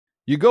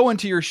You go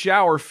into your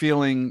shower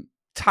feeling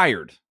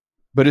tired,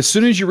 but as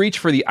soon as you reach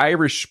for the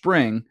Irish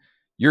Spring,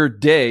 your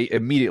day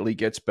immediately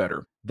gets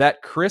better.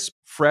 That crisp,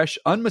 fresh,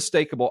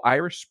 unmistakable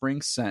Irish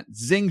Spring scent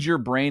zings your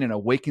brain and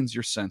awakens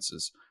your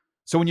senses.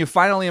 So when you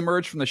finally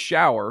emerge from the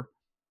shower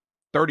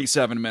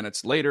 37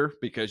 minutes later,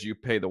 because you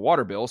pay the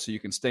water bill so you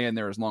can stay in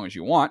there as long as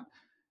you want,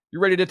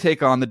 you're ready to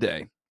take on the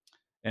day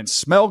and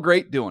smell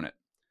great doing it.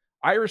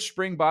 Irish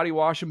Spring Body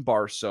Wash and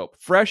Bar Soap.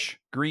 Fresh,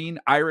 green,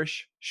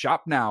 Irish.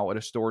 Shop now at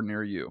a store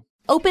near you.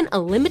 Open a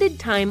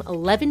limited-time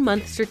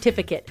 11-month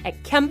certificate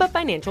at Kemba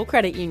Financial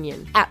Credit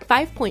Union. At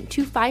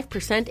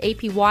 5.25%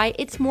 APY,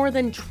 it's more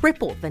than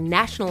triple the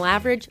national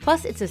average,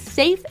 plus it's a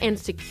safe and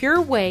secure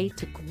way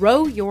to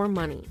grow your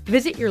money.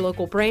 Visit your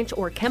local branch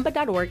or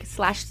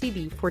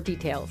kemba.org/CD for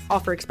details.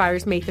 Offer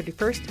expires May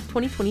 31st,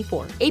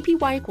 2024.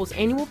 APY equals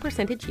annual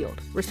percentage yield.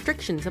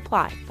 Restrictions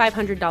apply.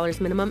 $500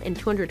 minimum and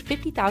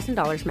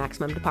 $250,000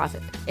 maximum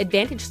deposit.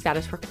 Advantage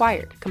status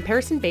required.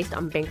 Comparison based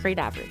on bank rate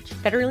average.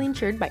 Federally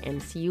insured by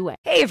NCUA.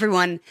 Hey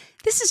everyone,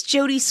 this is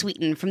Jody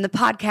Sweeten from the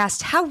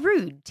podcast How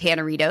Rude,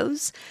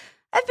 Tanneritos.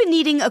 I've been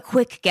needing a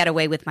quick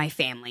getaway with my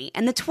family,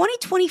 and the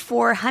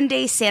 2024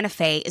 Hyundai Santa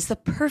Fe is the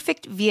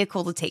perfect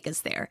vehicle to take us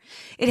there.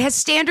 It has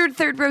standard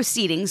third-row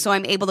seating, so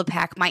I'm able to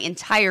pack my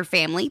entire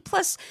family,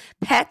 plus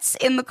pets,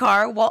 in the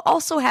car, while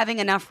also having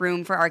enough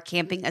room for our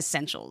camping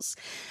essentials.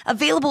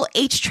 Available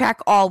H-Track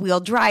all-wheel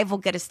drive will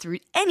get us through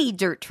any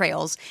dirt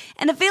trails,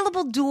 and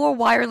available dual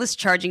wireless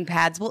charging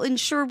pads will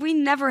ensure we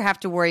never have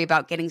to worry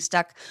about getting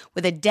stuck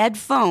with a dead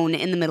phone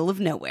in the middle of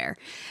nowhere.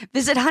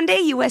 Visit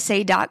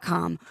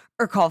HyundaiUSA.com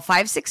or call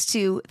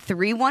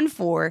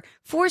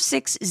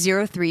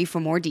 562-314-4603 for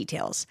more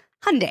details.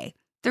 Hyundai,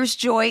 there's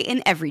joy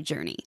in every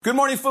journey. Good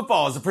Morning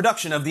Football is a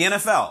production of the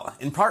NFL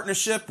in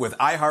partnership with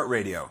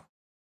iHeartRadio.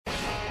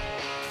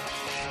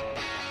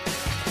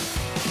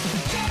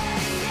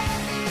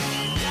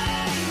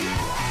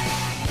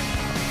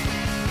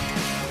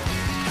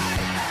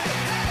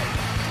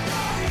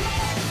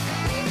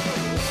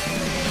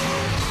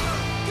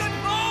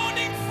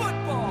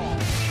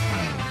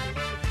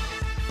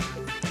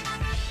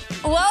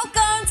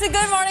 Welcome to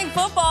Good Morning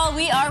Football.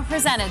 We are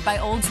presented by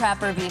Old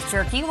Trapper Beef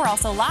Jerky. We're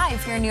also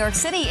live here in New York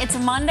City. It's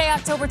Monday,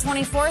 October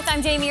 24th.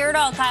 I'm Jamie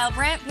Erdahl, Kyle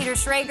Brandt, Peter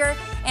Schrager,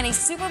 and a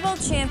Super Bowl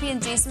champion,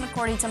 Jason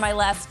McCourty, to my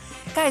left.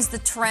 Guys, the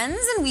trends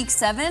in Week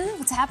 7,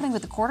 what's happening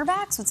with the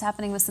quarterbacks, what's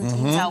happening with some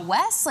teams out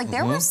west,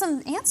 there were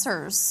some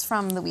answers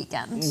from the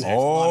weekend.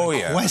 Oh,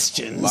 yeah.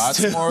 Questions.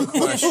 Lots more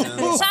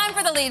questions. Time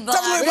for the lead block.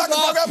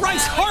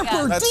 Bryce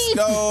Harper, Let's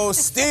go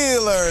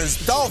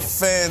Steelers,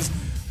 Dolphins.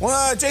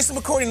 Well, Jason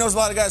McCourty knows a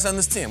lot of guys on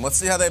this team. Let's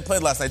see how they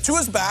played last night.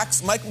 Tua's back.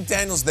 Mike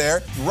McDaniel's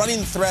there. Running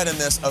thread in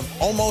this of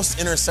almost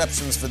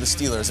interceptions for the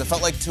Steelers. It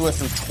felt like Tua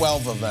threw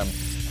 12 of them.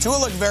 Tua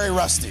looked very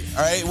rusty,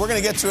 all right? We're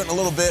going to get to it in a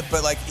little bit,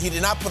 but, he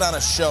did not put on a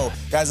show.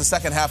 Guys, the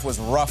second half was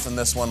rough in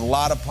this one. A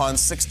lot of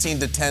punts,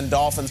 16-10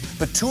 Dolphins.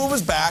 But Tua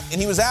was back,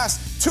 and he was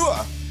asked,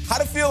 Tua,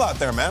 how'd it feel out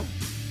there, man?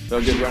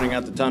 Felt good running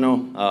out the tunnel.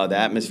 The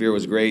atmosphere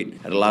was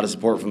great. Had a lot of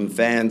support from the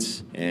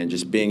fans, and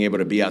just being able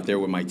to be out there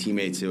with my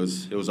teammates, it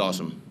was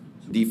awesome.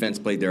 Defense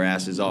played their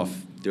asses off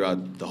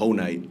throughout the whole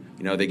night.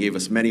 They gave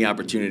us many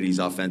opportunities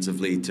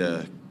offensively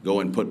to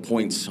go and put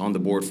points on the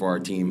board for our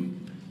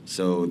team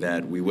so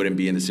that we wouldn't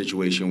be in the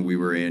situation we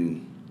were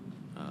in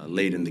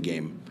late in the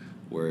game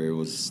where it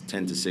was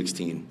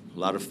 10-16. A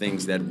lot of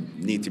things that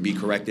need to be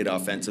corrected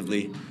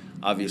offensively.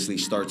 Obviously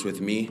starts with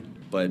me,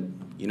 but,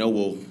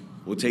 we'll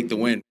take the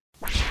win.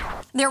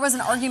 There was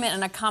an argument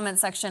in a comment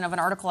section of an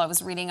article I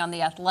was reading on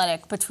The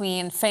Athletic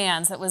between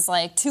fans that was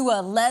like,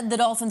 Tua led the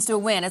Dolphins to a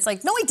win. It's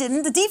like, no, he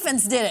didn't. The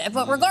defense did it.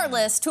 But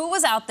regardless, Tua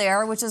was out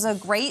there, which is a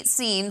great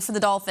scene for the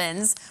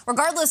Dolphins.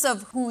 Regardless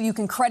of who you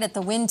can credit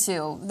the win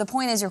to, the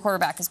point is your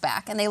quarterback is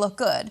back, and they look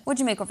good. What'd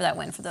you make over that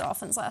win for the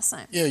Dolphins last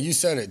night? Yeah, you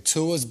said it.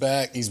 Tua's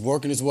back. He's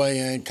working his way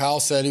in. Kyle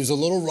said he was a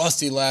little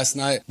rusty last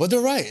night. But they're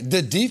right.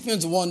 The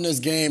defense won this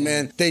game,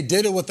 and they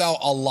did it without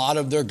a lot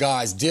of their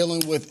guys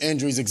dealing with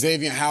injuries.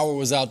 Xavier Howard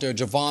was out there.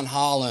 Javon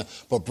Holland,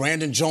 but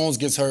Brandon Jones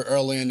gets hurt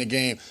early in the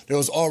game. There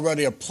was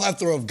already a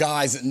plethora of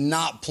guys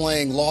not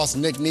playing, lost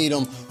Nick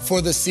Needham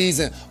for the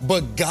season,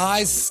 but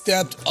guys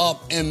stepped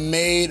up and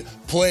made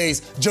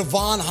plays.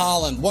 Javon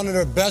Holland, one of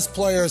their best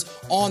players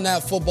on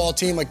that football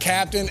team, a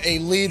captain, a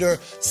leader,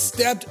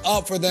 stepped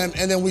up for them.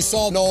 And then we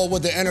saw Noah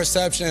with the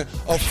interception,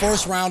 a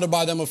first rounder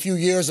by them a few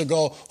years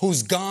ago,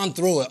 who's gone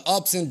through it,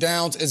 ups and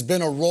downs. It's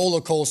been a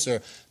roller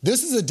coaster.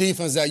 This is a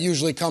defense that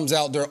usually comes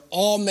out. They're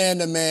all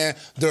man-to-man.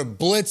 They're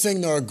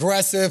blitzing. They're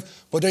aggressive.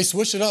 But they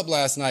switched it up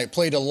last night,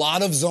 played a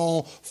lot of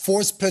zone,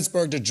 forced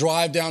Pittsburgh to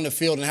drive down the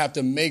field and have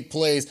to make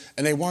plays,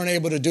 and they weren't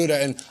able to do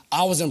that. And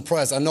I was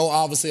impressed. I know,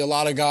 obviously, a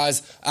lot of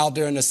guys out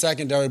there in the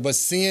secondary, but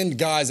seeing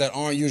guys that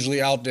aren't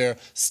usually out there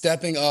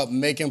stepping up,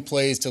 making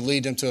plays to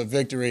lead them to a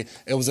victory,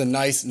 it was a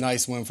nice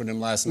win for them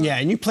last night. Yeah,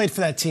 and you played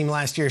for that team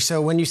last year. So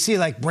when you see,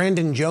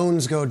 Brandon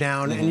Jones go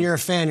down and you're a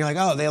fan, you're like,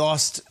 oh, they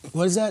lost,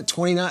 what is that,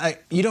 29?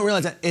 You don't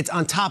realize that it's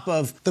on top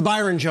of the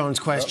Byron Jones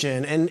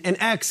question. Yep. And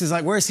X is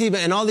like, where's he been?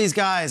 And all these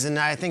guys. And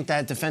I think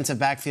that defensive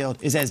backfield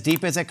is as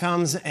deep as it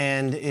comes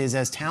and is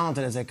as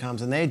talented as it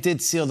comes. And they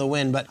did seal the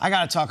win. But I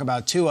got to talk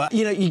about Tua.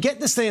 You know, you get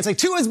this thing, it's like,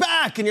 Tua's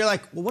back. And you're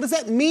like, well, what does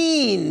that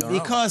mean?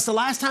 Because the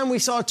last time we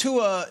saw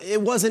Tua,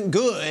 it wasn't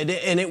good.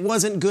 And it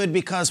wasn't good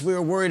because we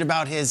were worried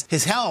about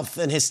his health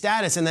and his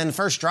status. And then the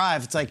first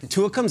drive, it's like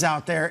Tua comes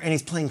out there and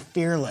he's playing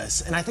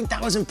fearless. And I think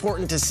that was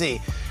important to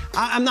see.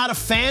 I'm not a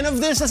fan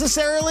of this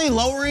necessarily,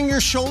 lowering your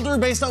shoulder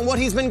based on what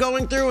he's been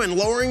going through and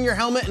lowering your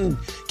helmet and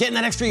getting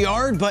that extra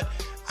yard, but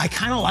I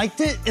kind of liked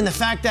it in the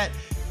fact that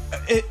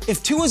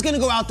if Tua's going to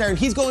go out there and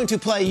he's going to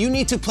play, you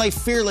need to play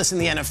fearless in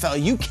the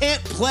NFL. You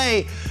can't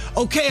play,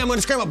 okay, I'm going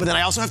to scramble, but then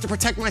I also have to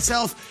protect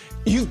myself.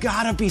 You've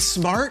got to be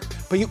smart,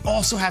 but you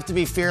also have to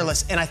be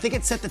fearless. And I think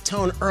it set the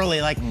tone early,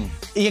 like,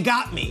 you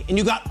got me, and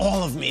you got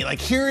all of me. Like,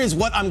 here is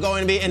what I'm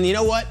going to be, and you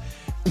know what?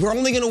 We're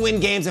only going to win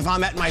games if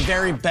I'm at my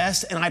very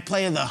best and I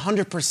play the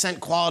 100%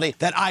 quality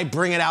that I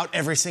bring it out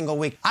every single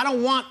week. I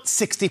don't want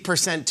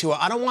 60% Tua.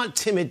 I don't want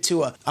timid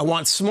Tua. I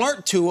want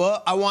smart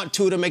Tua. I want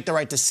Tua to make the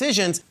right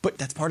decisions, but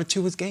that's part of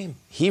Tua's game.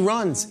 He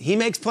runs. He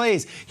makes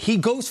plays. He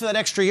goes for that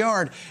extra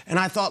yard. And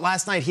I thought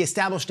last night he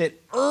established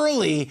it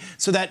early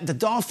so that the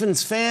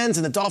Dolphins fans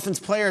and the Dolphins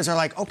players are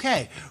like,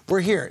 okay,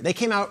 we're here. They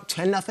came out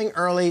 10-0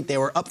 early. They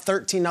were up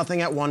 13-0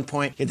 at one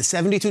point. You had the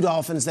 72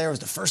 Dolphins there. It was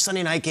the first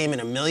Sunday night game in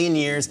a million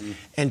years.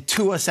 And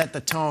Tua set the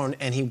tone,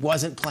 and he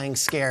wasn't playing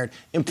scared.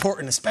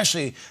 Important,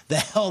 especially the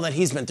hell that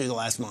he's been through the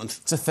last month.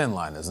 It's a thin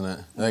line, isn't it?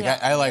 Like,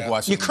 I like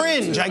watching. You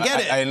cringe. I get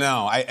it. I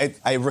know.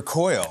 I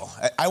recoil.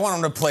 I want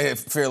him to play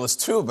fearless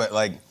too, but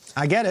like,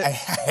 I get it. I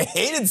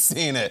hated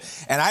seeing it.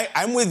 And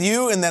I'm with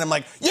you, and then I'm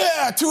like,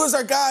 yeah, Tua's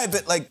our guy.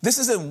 But, like, this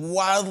is a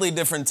wildly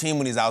different team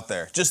when he's out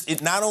there.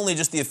 Not only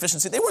just the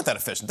efficiency. They weren't that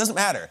efficient. It doesn't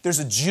matter. There's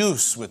a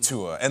juice with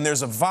Tua, and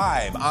there's a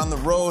vibe on the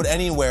road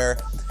anywhere.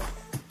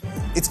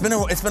 It's been a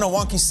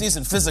wonky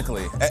season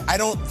physically. I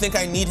don't think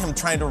I need him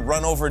trying to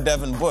run over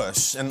Devin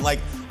Bush. And, like,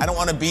 I don't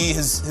want to be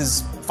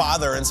his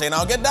father and say,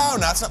 "Now get down."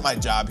 That's not my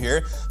job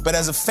here. But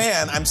as a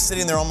fan, I'm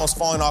sitting there almost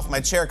falling off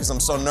my chair because I'm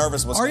so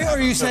nervous. Are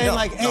you saying,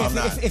 like, hey,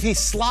 if he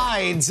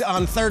slides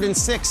on 3rd and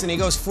 6 and he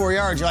goes 4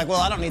 yards, you're like,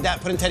 well, I don't need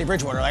that. Put in Teddy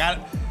Bridgewater. Like,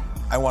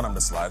 I want him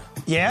to slide.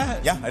 Yeah?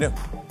 Yeah, I do.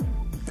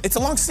 It's a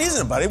long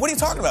season, buddy. What are you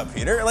talking about,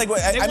 Peter? Like,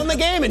 they won the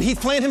game, and he's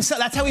playing himself.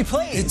 That's how he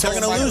plays. They're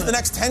going to lose the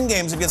next 10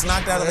 games if he gets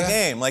knocked out of the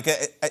game. Like,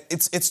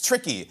 it's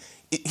tricky.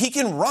 He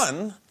can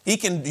run. He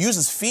can use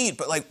his feet,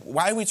 but, like,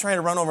 why are we trying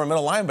to run over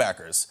middle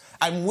linebackers?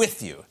 I'm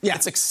with you. Yeah.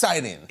 It's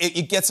exciting.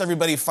 It gets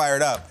everybody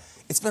fired up.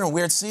 It's been a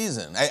weird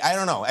season. I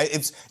don't know.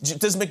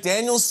 Does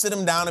McDaniels sit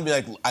him down and be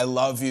like, I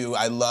love you,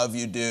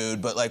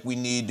 dude, but, like, we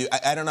need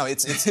to... I don't know.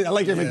 It's I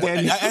like your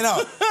McDaniels. I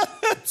know.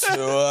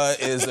 Tua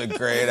is a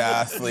great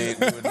athlete.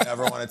 We would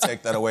never want to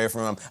take that away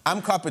from him.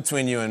 I'm caught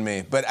between you and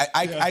me, but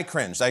I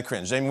cringed.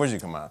 Jamie, where'd you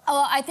come out?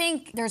 Well, I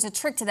think there's a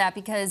trick to that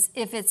because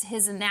if it's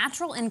his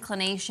natural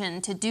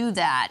inclination to do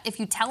that, if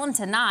you tell him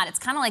to not, it's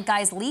kind of like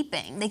guys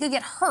leaping. They could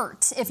get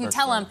hurt if you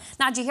tell him,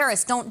 Najee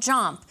Harris, don't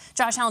jump.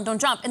 Josh Allen,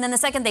 don't jump. And then the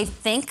second they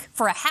think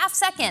for a half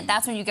second,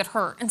 that's when you get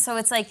hurt. And so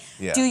it's like,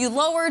 do you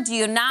lower, do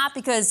you not?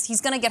 Because he's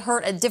going to get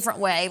hurt a different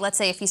way. Let's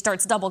say if he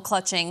starts double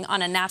clutching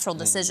on a natural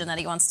decision that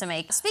he wants to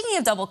make. Speaking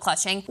of double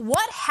clutching,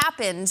 what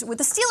happened with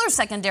the Steelers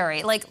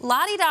secondary? Like,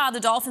 la-di-da, the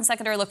Dolphins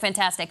secondary looked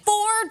fantastic. 4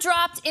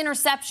 dropped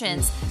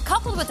interceptions,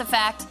 coupled with the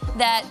fact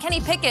that Kenny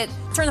Pickett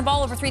turned the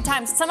ball over 3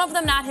 times. Some of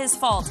them not his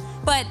fault.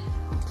 But,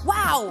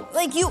 wow,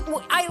 like,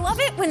 I love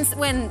it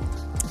when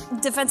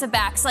defensive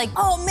backs like,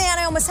 oh man,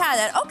 I almost had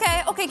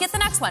that. Okay, get the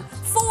next one.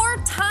 4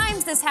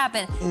 times this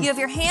happened. You have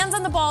your hands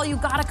on the ball, you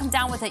gotta come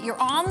down with it.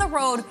 You're on the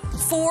road,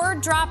 4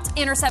 dropped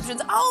interceptions.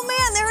 Oh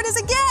man, there it is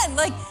again.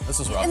 Like, this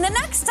is rough. And the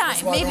next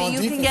time, maybe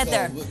you can get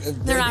there.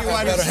 They're not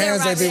better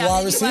hands, they'd be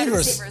wide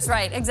receivers.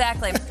 Right,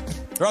 exactly.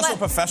 They're also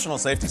professional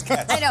safeties.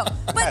 I know.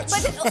 But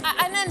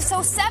and then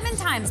so 7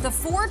 times, the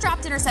 4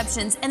 dropped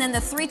interceptions and then the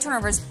 3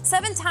 turnovers,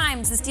 7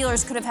 times the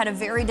Steelers could have had a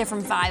very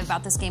different vibe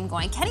about this game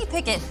going. Kenny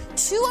Pickett,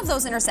 2 of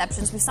those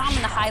interceptions, we saw him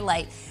in the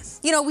highlight.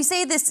 You know, we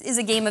say this is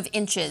a game of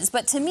inches,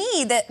 but to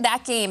me,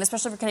 that game,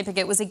 especially for Kenny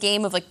Pickett, was a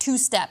game of like 2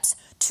 steps.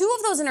 2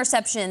 of those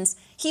interceptions,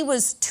 he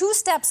was 2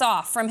 steps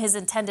off from his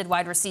intended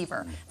wide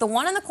receiver. The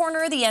one in the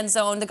corner of the end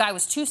zone, the guy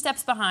was 2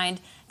 steps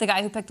behind the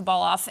guy who picked the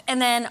ball off.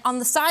 And then on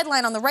the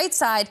sideline, on the right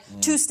side,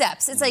 2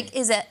 steps. It's like,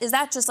 is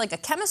that just like a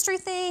chemistry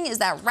thing? Is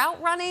that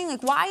route running?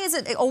 Like, why is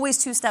it always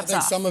 2 steps off? I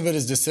think some of it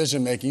is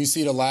decision making. You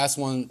see the last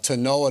one to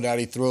Noah that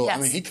he threw. Yes.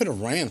 I mean, he could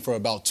have ran for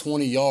about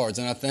 20 yards.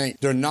 And I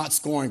think they're not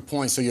scoring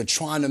points. So you're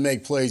trying to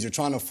make plays. You're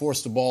trying to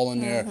force the ball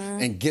in there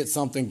and get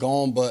something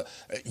going. But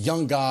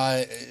young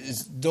guy,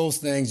 those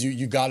things,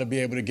 you got to be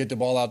able to get the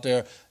ball out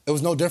there. It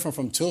was no different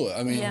from Tua.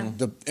 I mean,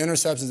 the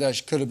interceptions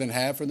that could have been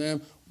had for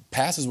them,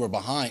 passes were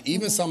behind.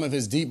 Even some of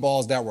his deep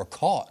balls that were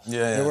caught,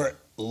 they were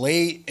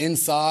late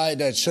inside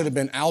that should have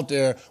been out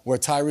there where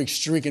Tyreek's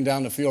streaking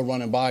down the field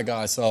running by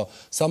guys. So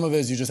some of it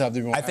is you just have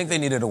to be. I think they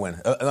needed a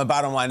win. The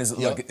bottom line is,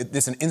 look,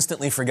 it's an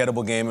instantly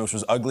forgettable game, which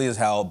was ugly as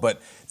hell,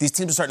 but these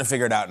teams are starting to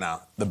figure it out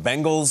now. The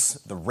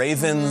Bengals, the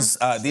Ravens,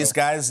 these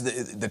guys,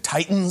 the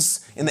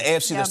Titans in the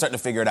AFC, they're starting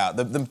to figure it out.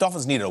 The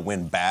Dolphins needed a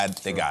win bad.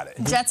 They got it.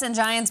 Jets and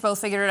Giants both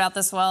figured it out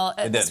this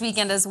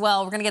weekend as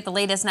well. We're going to get the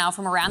latest now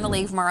from around the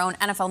league from our own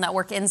NFL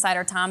Network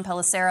insider, Tom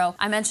Pelissero.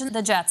 I mentioned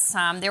the Jets,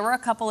 Tom. There were a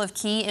couple of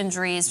key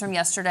injuries from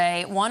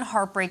yesterday. One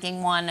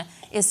heartbreaking one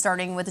is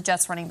starting with the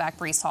Jets running back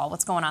Breece Hall.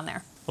 What's going on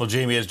there? Well,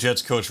 Jamie, as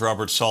Jets coach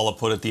Robert Saleh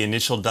put it, the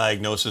initial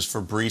diagnosis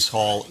for Breece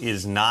Hall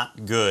is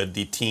not good.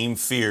 The team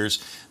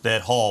fears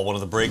that Hall, one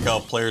of the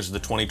breakout players of the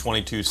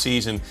 2022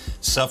 season,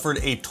 suffered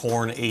a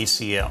torn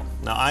ACL.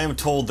 Now, I am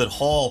told that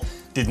Hall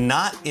did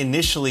not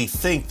initially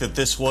think that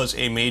this was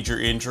a major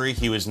injury.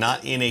 He was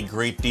not in a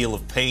great deal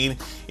of pain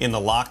in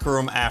the locker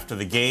room after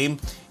the game.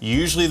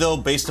 Usually, though,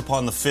 based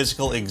upon the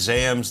physical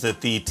exams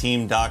that the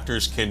team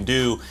doctors can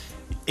do,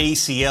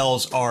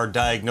 ACLs are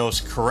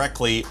diagnosed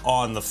correctly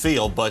on the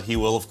field, but he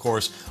will, of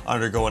course,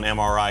 undergo an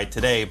MRI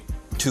today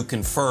to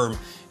confirm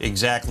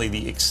exactly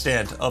the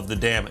extent of the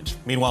damage.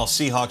 Meanwhile,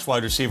 Seahawks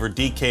wide receiver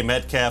DK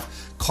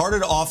Metcalf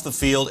carted off the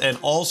field and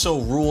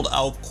also ruled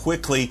out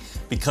quickly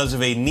because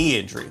of a knee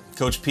injury.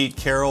 Coach Pete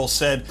Carroll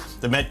said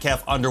the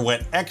Metcalf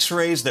underwent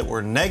x-rays that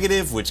were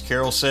negative, which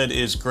Carroll said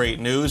is great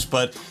news,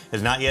 but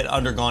has not yet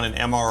undergone an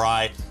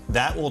MRI.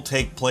 That will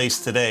take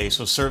place today,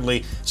 so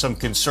certainly some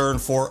concern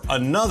for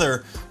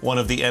another one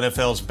of the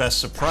NFL's best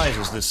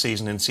surprises this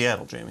season in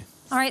Seattle, Jamie.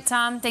 All right,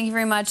 Tom, thank you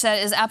very much.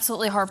 That is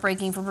absolutely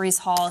heartbreaking for Breece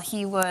Hall.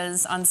 He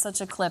was on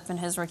such a clip in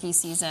his rookie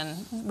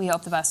season. We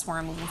hope the best for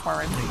him moving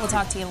forward. We'll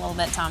talk to you in a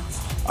little bit, Tom.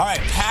 All right,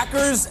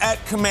 Packers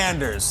at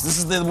Commanders. This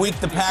is the week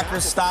the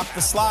Packers stop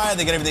the slide.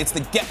 They get everything. It's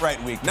the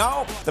get-right week.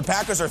 No, the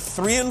Packers are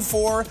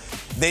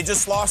 3-4. They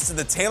just lost to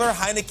the Taylor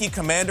Heineke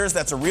Commanders.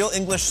 That's a real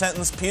English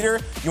sentence. Peter,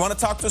 you want to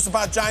talk to us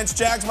about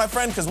Giants-Jags, my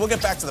friend? Because we'll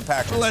get back to the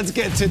Packers. Let's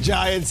get to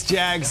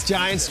Giants-Jags.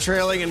 Giants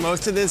trailing in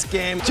most of this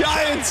game.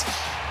 Giants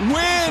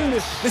win!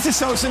 This is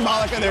so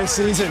symbolic of their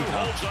season.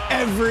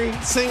 Every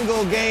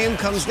single game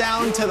comes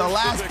down to the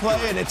last play,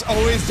 and it's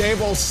always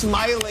Dable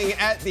smiling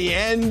at the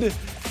end.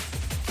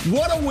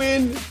 What a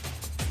win.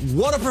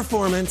 What a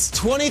performance.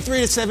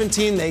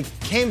 23-17, they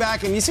came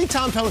back, and you see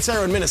Tom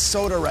Pelissero in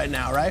Minnesota right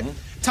now, right?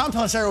 Mm-hmm. Tom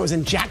Pelissero was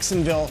in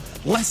Jacksonville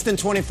less than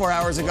 24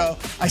 hours ago.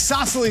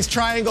 Isosceles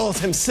Triangles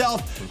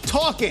himself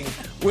talking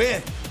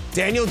with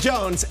Daniel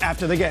Jones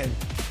after the game.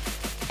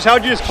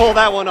 How'd you just pull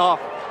that one off?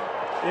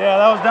 Yeah,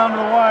 that was down to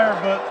the wire,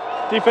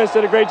 but defense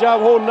did a great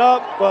job holding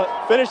up,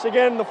 but finished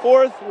again in the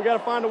fourth. We got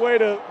to find a way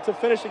to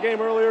finish the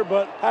game earlier,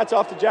 but hats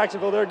off to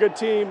Jacksonville. They're a good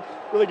team,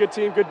 really good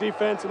team, good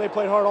defense, and they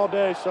played hard all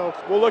day. So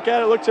we'll look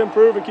at it, look to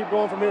improve, and keep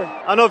going from here.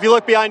 I don't know if you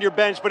look behind your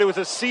bench, but it was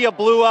a sea of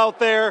blue out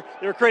there.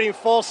 They were creating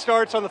false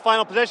starts on the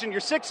final possession.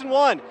 You're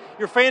 6-1.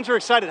 Your fans are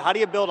excited. How do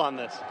you build on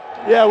this?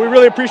 Yeah, we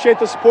really appreciate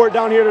the support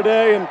down here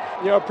today, and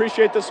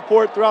appreciate the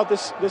support throughout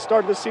this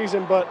start of the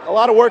season. But a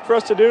lot of work for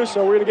us to do,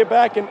 so we're going to get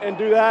back and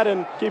do that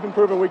and keep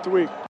improving week to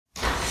week.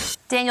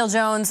 Daniel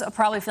Jones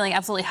probably feeling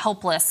absolutely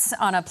helpless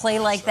on a play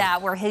like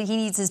that where he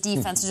needs his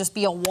defense to just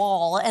be a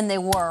wall, and they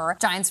were.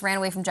 Giants ran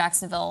away from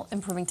Jacksonville,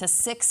 improving to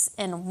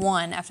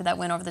 6-1 after that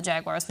win over the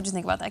Jaguars. What do you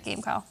think about that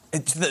game, Kyle?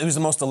 It was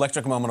the most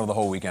electric moment of the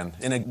whole weekend.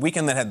 In a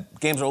weekend that had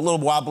games that were a little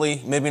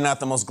wobbly, maybe not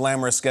the most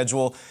glamorous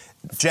schedule,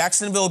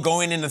 Jacksonville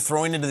going into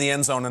throwing into the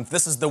end zone, and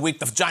this is the week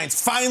the Giants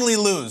finally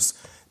lose.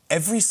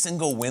 Every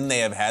single win they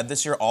have had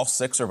this year, all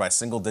 6 are by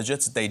single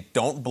digits. They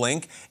don't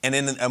blink. And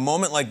in a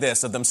moment like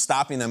this, of them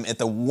stopping them at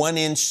the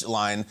 1-inch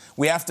line,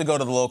 we have to go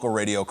to the local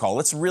radio call.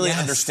 Let's really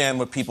understand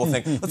what people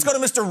think. Let's go to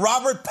Mr.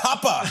 Robert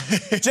Papa.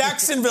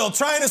 Jacksonville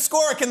trying to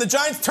score. Can the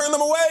Giants turn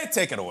them away?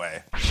 Take it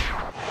away.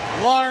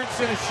 Lawrence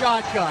in a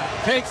shotgun.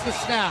 Takes the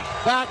snap.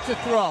 Back to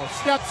throw.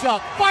 Steps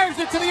up. Fires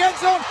it to the end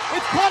zone.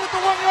 It's caught at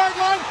the 1-yard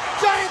line.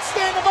 Giants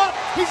stand him up.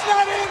 He's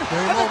not in.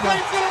 And the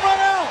play's going to run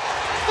out.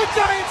 The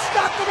Giants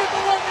stopped him at the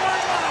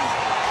 1-yard line.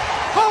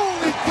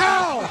 Holy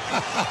cow!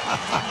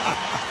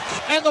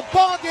 And the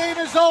ball game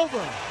is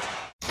over.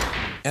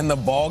 And the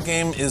ball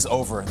game is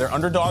over. They're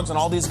underdogs in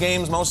all these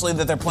games, mostly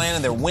that they're playing,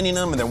 and they're winning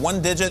them, and they're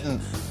one digit, and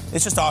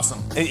it's just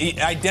awesome.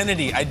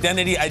 Identity.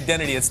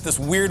 It's this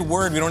weird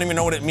word. We don't even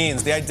know what it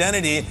means. The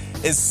identity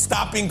is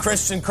stopping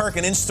Christian Kirk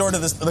an inch short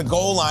of the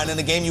goal line in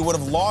a game you would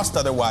have lost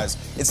otherwise.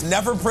 It's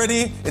never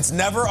pretty. It's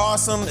never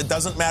awesome. It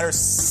doesn't matter.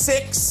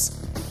 6-1.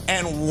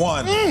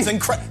 It's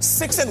incredible.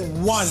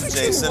 6-1,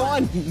 Jason.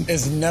 6-1.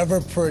 It's never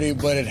pretty,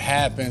 but it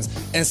happens.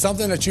 And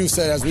something that you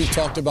said, as we've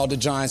talked about the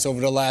Giants over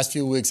the last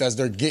few weeks as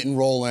they're getting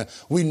rolling,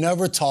 we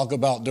never talk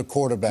about the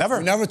quarterback.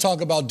 We never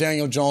talk about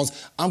Daniel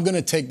Jones. I'm going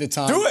to take the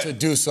time to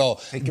do so.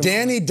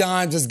 Danny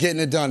Dimes is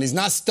getting it done. He's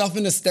not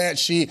stuffing the stat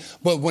sheet,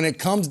 but when it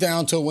comes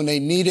down to it, when they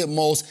need it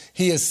most,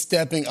 he is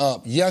stepping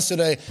up.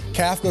 Yesterday,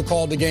 Kafka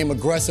called the game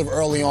aggressive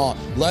early on,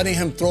 letting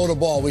him throw the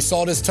ball. We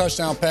saw this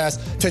touchdown pass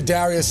to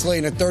Darius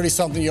Slayton, a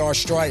 30-something 100-yard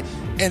strike.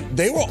 And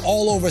they were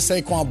all over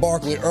Saquon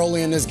Barkley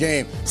early in this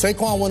game.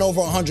 Saquon went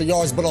over 100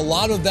 yards, but a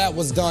lot of that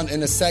was done in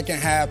the second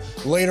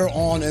half later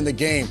on in the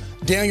game.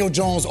 Daniel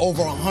Jones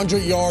over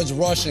 100 yards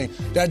rushing.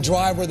 That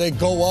drive where they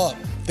go up.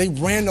 They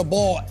ran the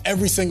ball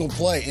every single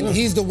play, and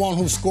he's the one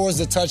who scores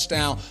the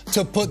touchdown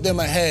to put them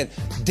ahead.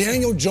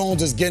 Daniel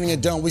Jones is getting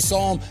it done. We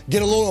saw him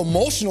get a little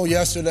emotional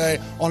yesterday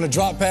on a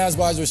drop pass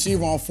by his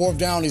receiver on 4th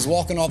down. He's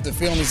walking off the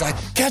field, and he's like,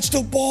 catch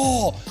the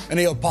ball! And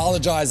he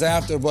apologized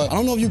after, but I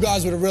don't know if you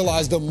guys would have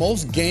realized the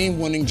most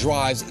game-winning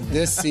drives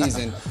this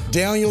season,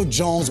 Daniel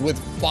Jones with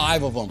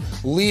 5 of them,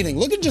 leading.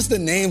 Look at just the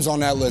names on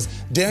that list.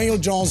 Daniel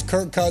Jones,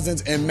 Kirk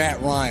Cousins, and Matt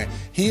Ryan.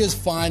 He is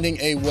finding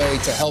a way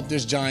to help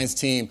this Giants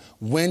team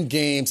win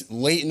games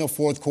late in the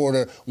fourth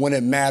quarter when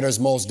it matters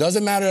most.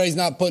 Doesn't matter that he's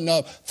not putting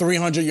up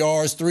 300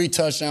 yards, 3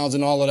 touchdowns,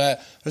 and all of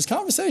that. This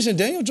conversation,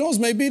 Daniel Jones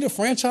may be the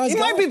franchise guy. He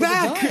might be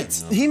back.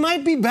 He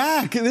might be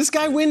back. This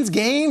guy wins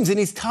games, and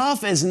he's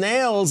tough as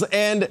nails.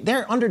 And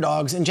they're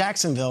underdogs in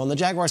Jacksonville, and the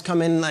Jaguars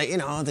come in like,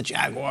 the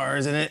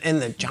Jaguars,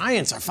 and the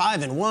Giants are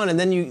 5-1, and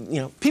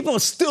then people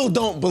still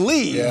don't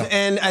believe. Yeah.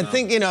 And I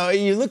think,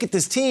 you look at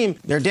this team,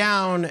 they're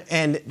down,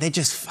 and they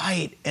just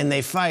fight, and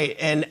they fight.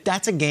 And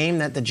that's a game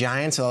that the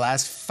Giants for the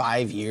last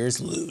 5 years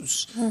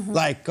lose. Mm-hmm.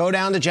 Like, go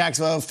down to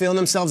Jacksonville, feeling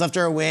themselves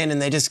after a win,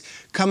 and they just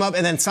come up,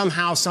 and then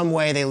somehow, some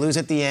way, they lose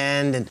at the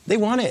end, and they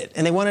won it,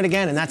 and they won it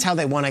again, and that's how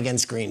they won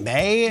against Green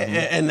Bay,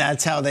 and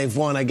that's how they've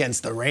won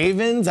against the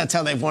Ravens, that's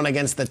how they've won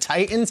against the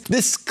Titans.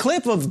 This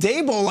clip of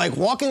Dable, like,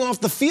 walking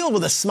off the field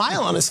with a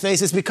smile on his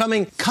face is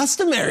becoming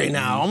customary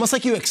now, almost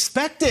like you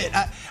expect it.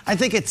 I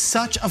think it's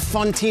such a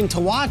fun team to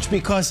watch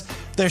because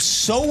they're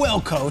so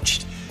well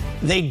coached,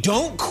 they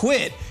don't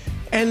quit,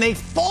 and they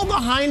fall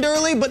behind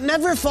early, but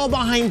never fall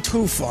behind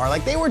too far.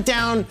 Like, they were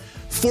down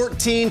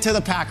 14 to the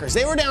Packers.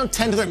 They were down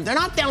 10 to them. They're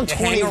not down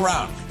 20. Hang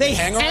around. They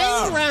hang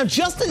around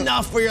just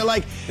enough where you're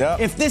like,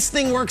 if this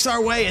thing works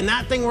our way and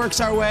that thing works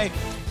our way,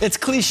 it's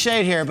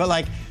cliched here, but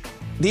like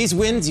these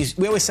wins,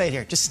 we always say it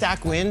here, just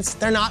stack wins.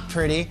 They're not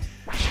pretty,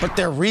 but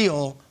they're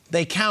real.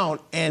 They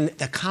count, and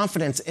the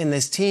confidence in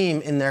this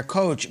team, in their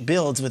coach,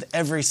 builds with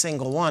every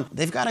single one.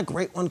 They've got a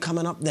great one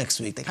coming up next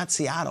week. They got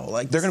Seattle.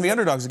 Like, they're going to be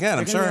underdogs again,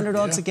 I'm sure. They're going to be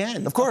underdogs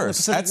again. Of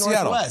course, at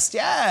Seattle.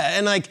 Yeah,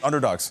 and like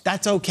underdogs.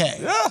 That's okay.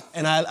 Yeah.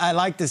 And I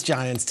like this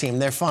Giants team.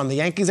 They're fun. The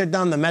Yankees are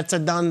done. The Mets are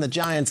done. The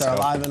Giants are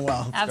alive and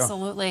well.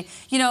 Absolutely.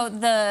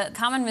 The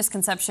common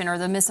misconception or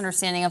the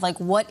misunderstanding of like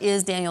what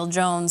is Daniel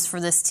Jones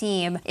for this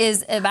team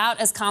is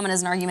about as common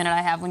as an argument that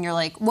I have when you're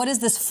like, what is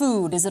this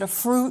food? Is it a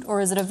fruit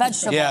or is it a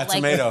vegetable? Yeah, like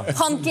tomato.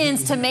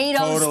 Pumpkins, tomatoes,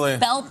 totally.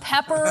 bell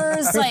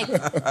peppers, like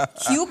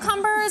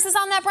cucumbers is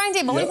on that Brian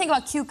Dable. What do you think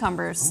about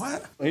cucumbers?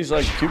 What? He's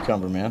like a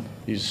cucumber, man.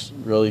 He's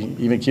really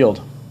even-keeled.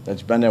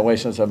 It's been that way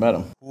since I met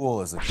him. Cool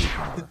as a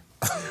cucumber.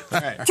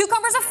 Right.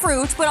 Cucumber's a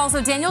fruit, but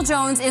also Daniel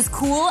Jones is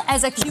cool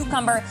as a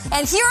cucumber.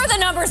 And here are the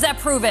numbers that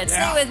prove it.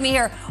 Stay with me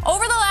here.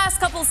 Over the last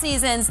couple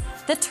seasons,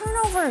 the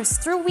turnovers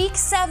through week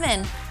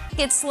 7,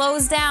 it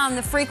slows down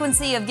the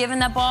frequency of giving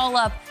that ball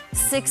up.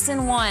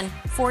 6-1.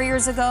 4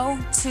 years ago,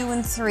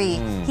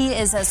 2-3. He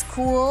is as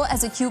cool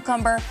as a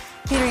cucumber.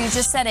 Peter, you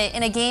just said it.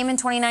 In a game in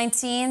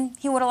 2019,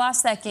 he would have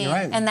lost that game.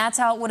 Right. And that's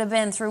how it would have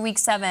been through week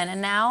 7.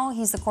 And now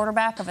he's the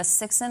quarterback of a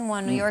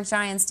 6-1 New York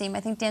Giants team. I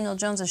think Daniel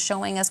Jones is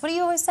showing us. What do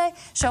you always say?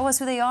 Show us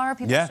who they are.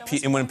 People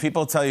And when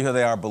people tell you who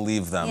they are,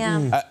 believe them.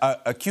 Yeah.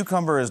 A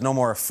cucumber is no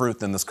more a fruit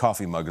than this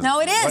coffee mug is. No,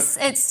 it is.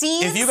 It's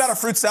seeds. If you got a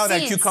fruit salad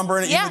that had cucumber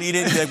in it, you would eat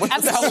it and be like,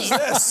 what the hell is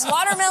this?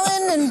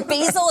 Watermelon and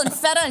basil and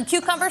feta and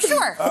cucumber,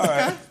 sure. All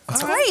right.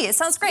 It's great. It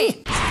sounds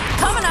great.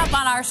 Coming up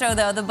on our show,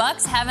 though, the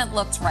Bucs haven't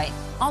looked right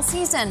all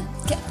season.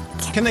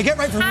 Can they get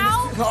right from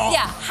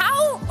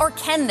How or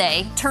can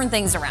they turn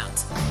things around?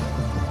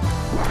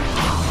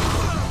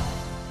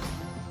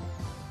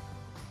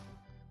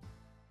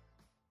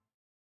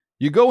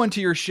 You go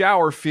into your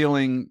shower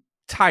feeling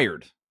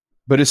tired,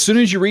 but as soon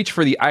as you reach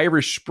for the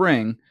Irish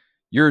Spring,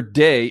 your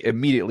day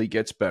immediately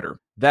gets better.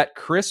 That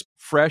crisp,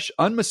 fresh,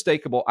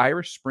 unmistakable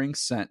Irish Spring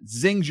scent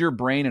zings your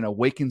brain and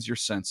awakens your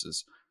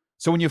senses.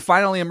 So when you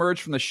finally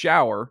emerge from the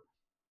shower,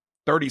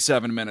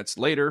 37 minutes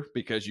later,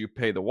 because you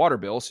pay the water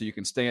bill so you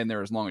can stay in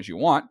there as long as you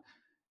want,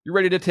 you're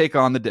ready to take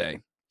on the day.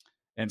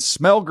 And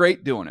smell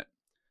great doing it.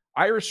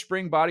 Irish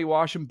Spring Body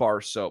Wash and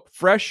Bar Soap.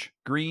 Fresh,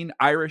 green,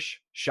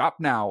 Irish. Shop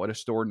now at a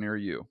store near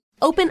you.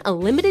 Open a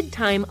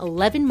limited-time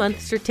 11-month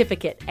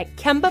certificate at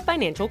Kemba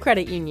Financial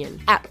Credit Union.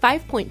 At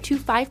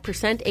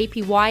 5.25%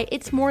 APY,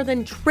 it's more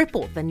than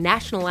triple the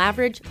national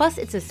average, plus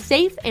it's a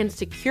safe and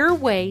secure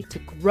way to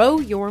grow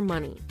your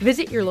money.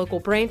 Visit your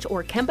local branch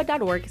or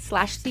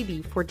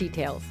kemba.org/cb for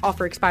details.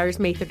 Offer expires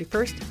May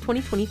 31st,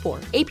 2024.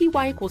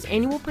 APY equals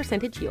annual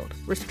percentage yield.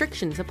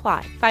 Restrictions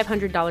apply.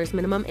 $500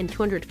 minimum and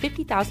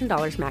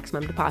 $250,000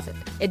 maximum deposit.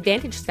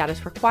 Advantage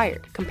status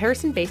required.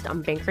 Comparison based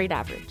on bank rate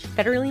average.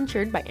 Federally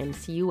insured by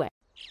NCUA.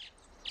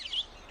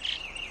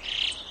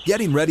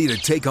 Getting ready to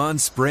take on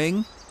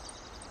spring?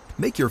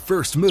 Make your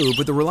first move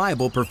with the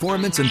reliable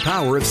performance and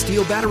power of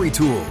Steel battery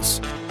tools.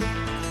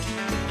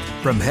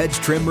 From hedge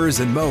trimmers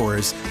and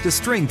mowers to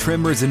string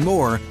trimmers and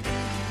more,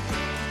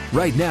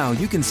 Right now,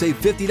 you can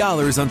save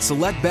 $50 on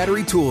select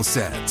battery tool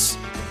sets.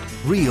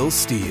 Real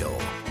STIHL.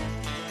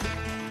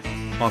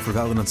 Offer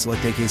valid on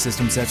select AK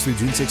system sets through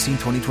June 16,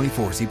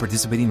 2024. See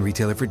participating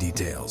retailer for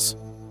details.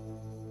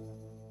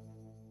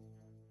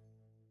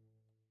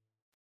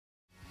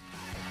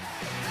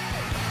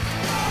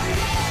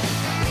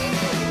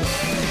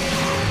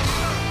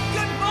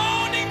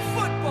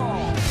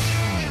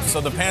 So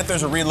the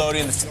Panthers are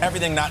reloading.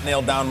 Everything not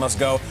nailed down must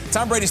go.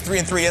 Tom Brady's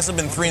 3-3. He hasn't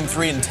been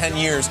 3-3 in 10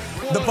 years.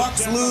 The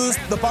Bucs lose.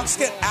 The Bucs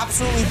get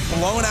absolutely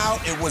blown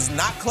out. It was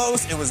not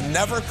close. It was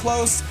never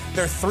close.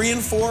 They're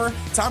 3-4.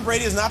 Tom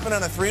Brady has not been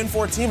on a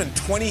 3-4 team in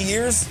 20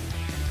 years.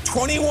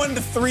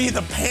 21-3,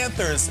 the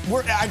Panthers.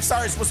 I'm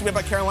sorry, it's supposed to be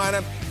about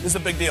Carolina. This is a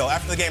big deal.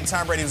 After the game,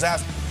 Tom Brady was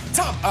asked,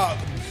 Tom,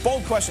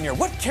 bold question here.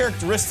 What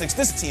characteristics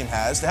this team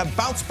has to have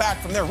bounced back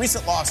from their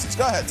recent losses?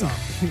 Go ahead, Tom.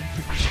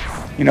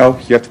 You know,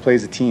 you have to play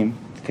as a team.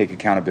 Take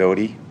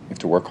accountability. You have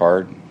to work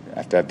hard. You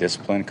have to have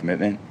discipline,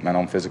 commitment,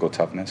 mental and physical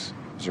toughness.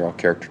 Those are all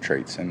character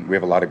traits. And we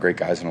have a lot of great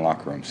guys in the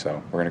locker room.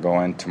 So we're going to go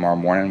in tomorrow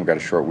morning. We've got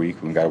a short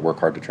week. We've got to work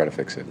hard to try to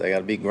fix it. They got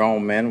to be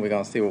grown men. We're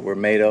going to see what we're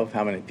made of,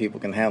 how many people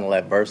can handle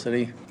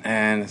adversity.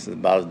 And it's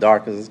about as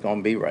dark as it's going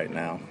to be right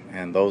now.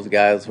 And those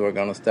guys who are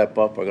going to step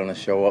up are going to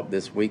show up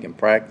this week in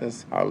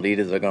practice. Our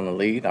leaders are going to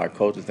lead. Our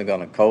coaches are going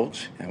to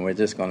coach. And we're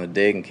just going to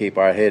dig and keep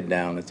our head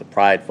down. It's a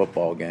pride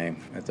football game.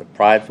 It's a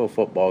prideful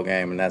football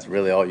game, and that's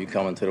really all you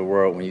come into the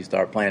world when you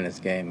start playing this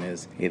game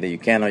is either you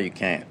can or you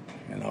can't.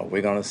 You know,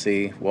 we're going to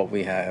see what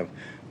we have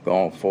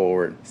going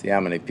forward, see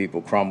how many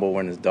people crumble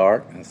when it's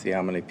dark, and see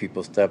how many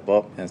people step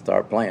up and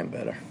start playing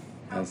better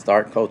and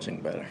start coaching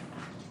better.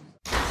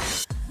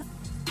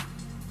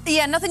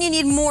 Yeah, nothing you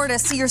need more to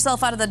see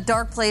yourself out of the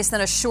dark place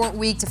than a short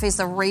week to face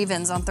the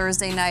Ravens on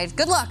Thursday night.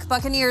 Good luck,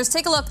 Buccaneers.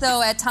 Take a look,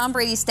 though, at Tom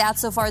Brady's stats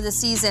so far this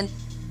season.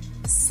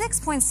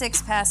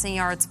 6.6 passing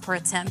yards per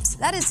attempt.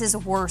 That is his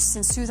worst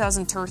since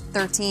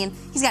 2013.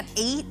 He's got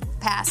 8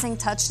 passing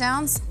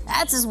touchdowns.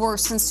 That's his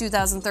worst since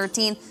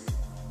 2013.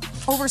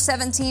 Over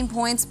 17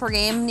 points per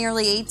game,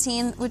 nearly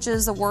 18, which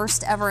is the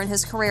worst ever in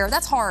his career.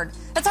 That's hard.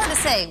 That's hard to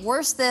say.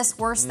 Worse this,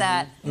 worse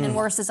that, and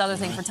worse this other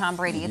thing for Tom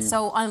Brady. It's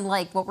so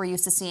unlike what we're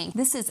used to seeing.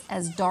 This is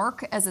as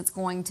dark as it's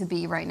going to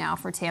be right now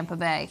for Tampa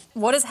Bay.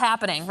 What is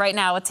happening right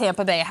now with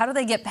Tampa Bay? How do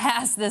they get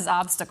past this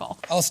obstacle?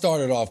 I'll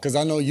start it off because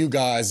I know you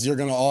guys,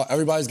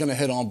 everybody's going to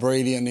hit on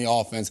Brady and the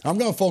offense. I'm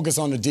going to focus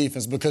on the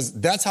defense because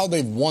that's how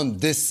they've won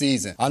this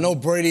season. I know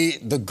Brady,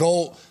 the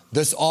GOAT,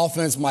 this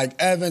offense, Mike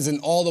Evans, and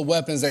all the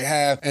weapons they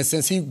have. And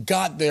since he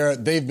got there,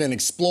 they've been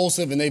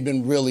explosive and they've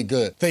been really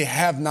good. They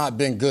have not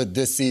been good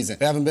this season.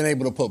 They haven't been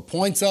able to put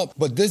points up,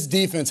 but this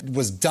defense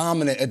was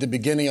dominant at the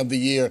beginning of the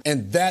year.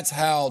 And that's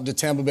how the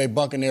Tampa Bay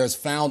Buccaneers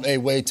found a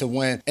way to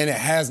win. And it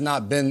has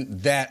not been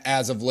that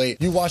as of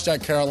late. You watch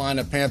that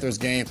Carolina Panthers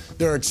game.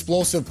 There are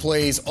explosive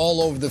plays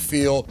all over the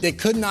field. They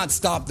could not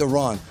stop the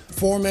run.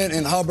 Foreman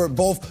and Hubbard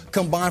both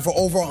combined for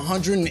over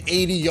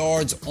 180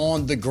 yards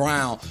on the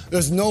ground.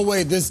 There's no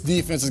way this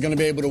defense is going to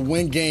be able to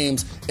win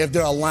games if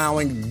they're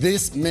allowing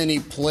this many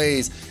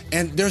plays.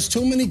 And there's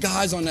too many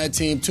guys on that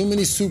team, too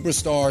many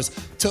superstars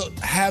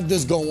to have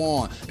this go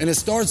on. And it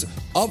starts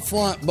up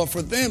front, but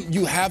for them,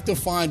 you have to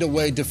find a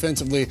way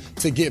defensively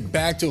to get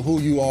back to who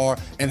you are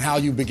and how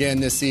you began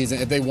this season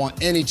if they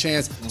want any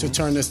chance to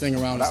turn this thing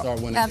around and start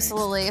winning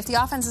Absolutely. Games. If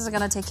the offense isn't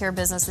going to take care of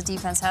business, the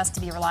defense has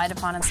to be relied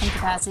upon in some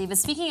capacity. But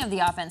speaking of the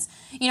offense,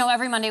 you know,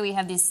 every Monday we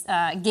have these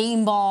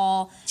game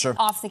ball,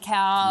 off the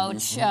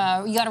couch. You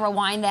got to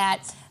rewind that.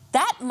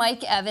 That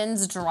Mike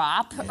Evans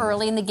drop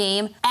early in the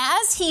game,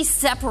 as he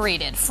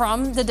separated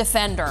from the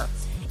defender,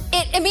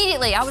 it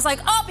immediately, I was like,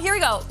 oh, here we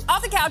go,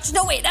 off the couch.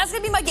 No, wait, that's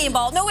going to be my game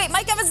ball. No, wait,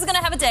 Mike Evans is going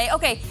to have a day.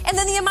 Okay, and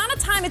then the amount of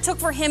time it took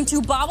for him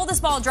to bobble this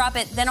ball, drop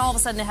it, then all of a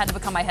sudden it had to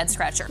become my head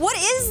scratcher. What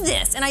is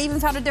this? And I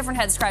even found a different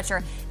head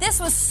scratcher. This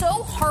was so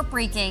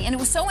heartbreaking, and it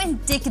was so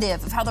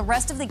indicative of how the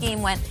rest of the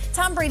game went.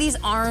 Tom Brady's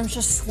arms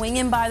just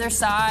swinging by their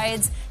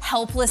sides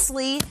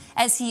helplessly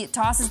as he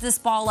tosses this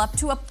ball up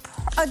to a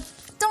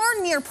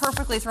darn near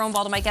perfectly thrown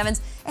ball to Mike Evans,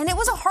 and it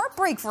was a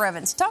heartbreak for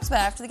Evans. He talks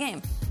about it after the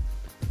game.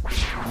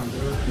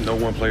 No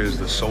one play is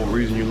the sole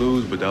reason you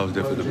lose, but that was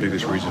definitely the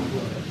biggest reason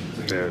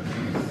that,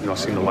 you know, I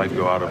seen the life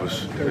go out of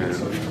us.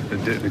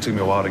 And it took me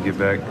a while to get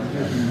back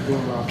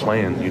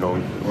playing. You know,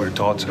 we were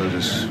taught to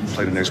just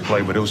play the next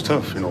play, but it was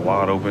tough, you know,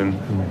 wide open.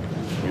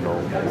 You know,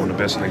 one of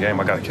the best in the game,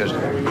 I got to catch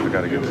that. I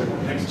got to get that.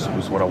 It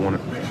was what I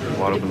wanted,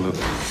 wide open look.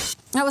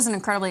 That was an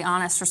incredibly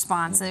honest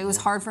response. It was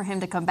hard for him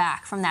to come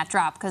back from that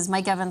drop because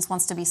Mike Evans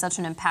wants to be such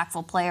an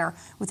impactful player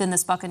within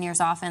this Buccaneers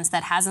offense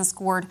that hasn't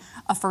scored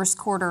a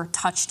first-quarter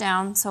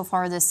touchdown so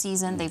far this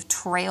season. They've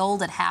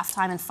trailed at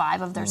halftime in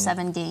 5 of their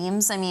 7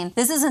 games. I mean,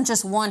 this isn't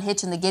just one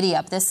hitch in the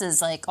giddy-up. This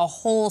is like a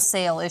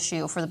wholesale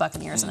issue for the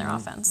Buccaneers and their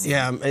offense.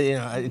 Yeah, you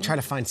know, I try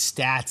to find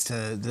stats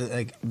to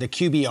the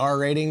QBR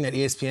rating that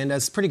ESPN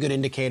does. It's a pretty good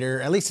indicator.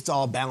 At least it's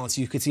all balanced.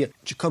 You could see it.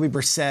 Jacoby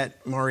Brissett,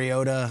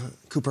 Mariota,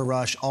 Cooper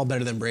Rush, all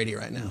better than Brady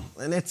right now.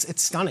 And it's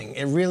stunning.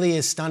 It really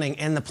is stunning.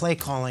 And the play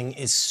calling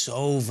is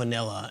so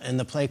vanilla. And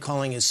the play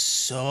calling is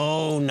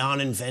so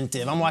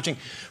non-inventive. I'm watching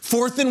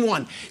 4th and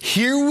 1.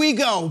 Here we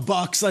go,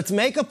 Bucs. Let's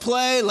make a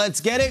play.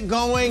 Let's get it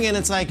going. And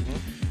it's like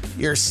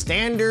your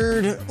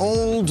standard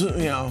old,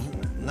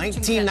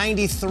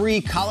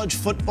 1993 college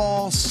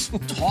football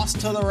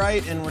tossed to the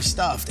right, and we're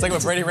stuffed. It's like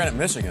what Brady ran at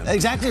Michigan.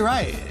 Exactly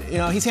right.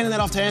 He's handing that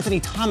off to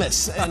Anthony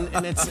Thomas, and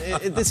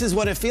this is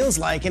what it feels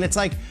like. And it's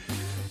like,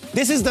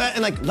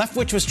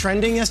 Leftwich was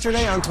trending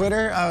yesterday on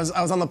Twitter. I was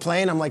on the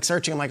plane. I'm like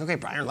searching. I'm like, okay,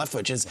 Byron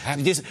Leftwich did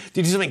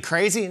you do something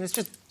crazy? And it's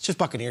just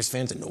Buccaneers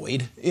fans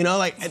annoyed.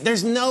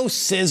 There's no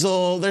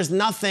sizzle. There's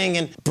nothing.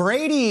 And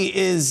Brady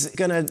is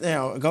gonna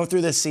go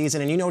through this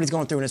season, and you know what he's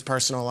going through in his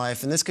personal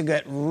life. And this could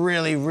get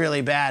really,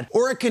 really bad,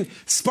 or it can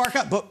spark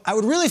up. But I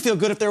would really feel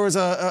good if there was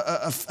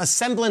a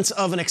semblance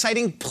of an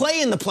exciting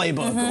play in the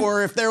playbook,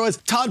 or if there was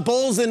Todd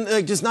Bowles and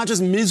not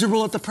just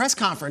miserable at the press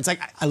conference. Like,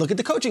 I look at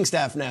the coaching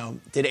staff now.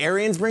 Did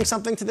Arians bring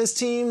something to this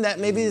team that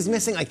maybe is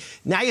missing? Like,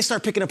 now you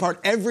start picking apart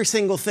every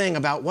single thing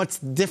about what's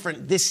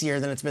different this year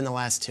than it's been the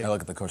last two. I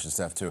look at the coaching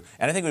staff too,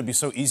 and I think it would be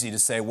so easy to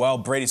say, well,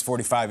 Brady's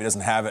 45, he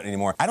doesn't have it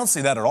anymore. I don't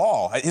see that at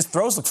all. His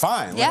throws look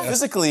fine. Yeah. Like,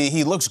 physically,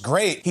 he looks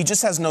great. He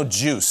just has no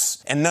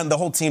juice, and the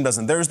whole team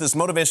doesn't. There's this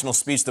motivational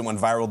speech that went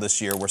viral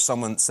this year where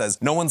someone says,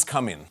 no one's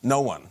coming,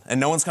 no one. And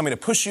no one's coming to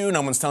push you,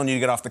 no one's telling you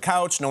to get off the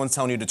couch, no one's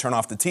telling you to turn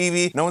off the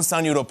TV, no one's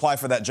telling you to apply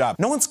for that job.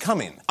 No one's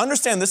coming.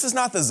 Understand, this is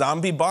not the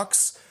zombie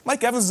Bucs.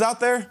 Mike Evans is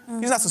out there.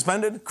 He's not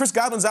suspended. Chris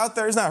Godwin's out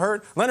there. He's not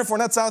hurt. Leonard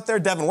Fournette's out there.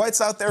 Devin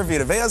White's out there.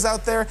 Vita Vea's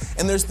out there.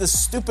 And there's this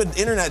stupid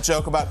internet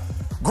joke about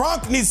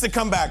Gronk needs to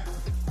come back.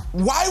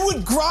 Why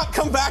would Gronk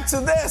come back to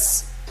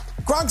this?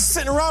 Gronk's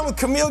sitting around with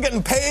Camille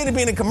getting paid and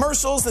being in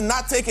commercials and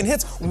not taking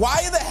hits.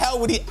 Why the hell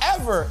would he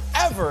ever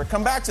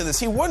come back to this?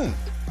 He wouldn't.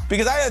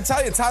 Because I gotta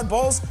tell you, Todd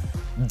Bowles,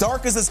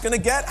 dark as it's gonna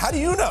get, how do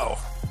you know?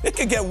 It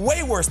could get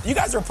way worse. You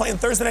guys are playing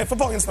Thursday Night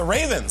Football against the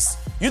Ravens.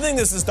 You think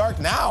this is dark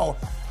now?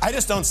 I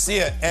just don't see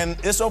it. And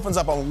this opens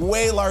up a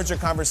way larger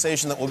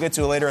conversation that we'll get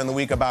to later in the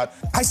week about,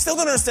 I still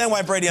don't understand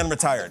why Brady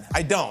unretired.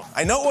 I don't.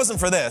 I know it wasn't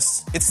for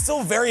this. It's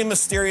still very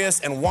mysterious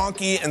and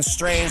wonky and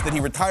strange that he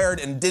retired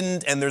and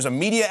didn't, and there's a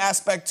media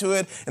aspect to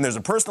it, and there's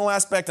a personal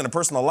aspect and a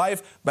personal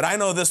life, but I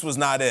know this was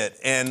not it.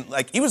 And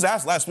he was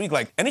asked last week,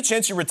 any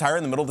chance you retire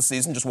in the middle of the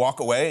season, just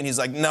walk away? And he's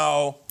like,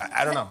 no,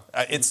 I don't know.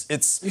 It's.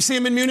 You see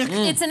him in Munich?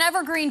 It's an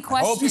evergreen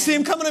question. I hope you see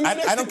him coming to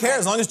Munich. I don't care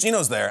as long as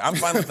Gino's there. I'm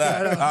fine with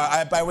that.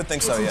 I would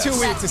think so, yes. In 2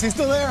 weeks. Is he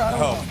still there? I don't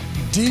know.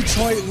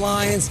 Detroit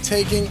Lions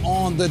taking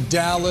on the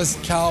Dallas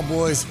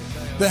Cowboys.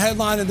 The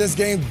headline of this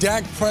game,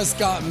 Dak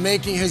Prescott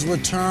making his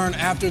return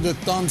after the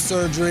thumb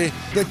surgery.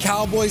 The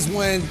Cowboys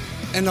win,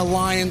 and the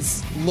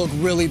Lions look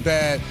really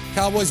bad.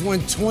 Cowboys win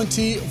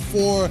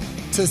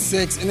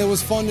 24-6, and it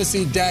was fun to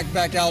see Dak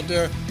back out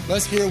there.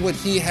 Let's hear what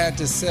he had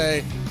to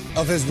say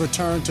of his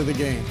return to the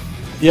game.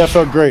 Yeah, I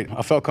felt great.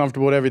 I felt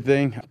comfortable with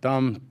everything.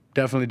 Thumb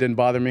definitely didn't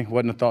bother me.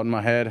 Wasn't a thought in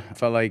my head. I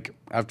felt like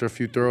after a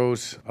few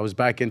throws, I was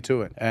back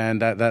into it.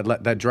 And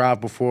that drive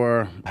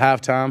before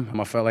halftime,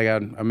 I felt like I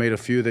made a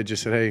few that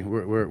just said, hey,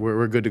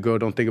 we're good to go.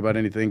 Don't think about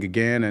anything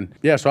again. And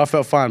yeah, so I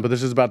felt fine. But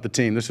this is about the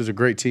team. This is a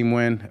great team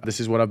win.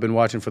 This is what I've been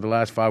watching for the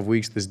last 5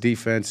 weeks. This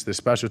defense, the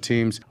special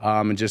teams,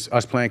 and just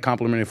us playing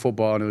complementary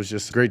football. And it was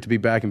just great to be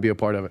back and be a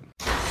part of it.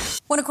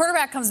 When a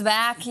quarterback comes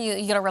back,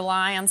 you got to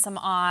rely on some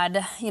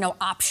odd,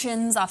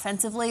 options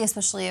offensively,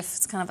 especially if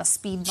it's kind of a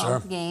speed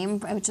bump game,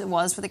 which it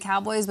was for the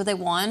Cowboys, but they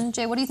won.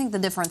 Jay, what do you think the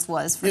difference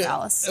was for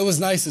Dallas? It was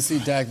nice to see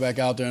Dak back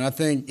out there, and I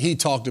think he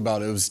talked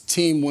about it. It was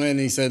team win.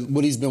 He said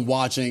what he's been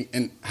watching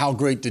and how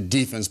great the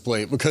defense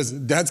played,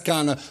 because that's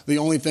kind of the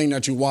only thing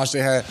that you watch. They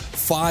had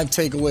 5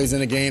 takeaways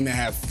in a game. They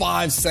had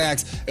 5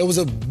 sacks. It was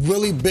a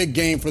really big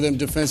game for them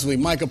defensively.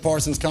 Micah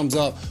Parsons comes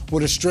up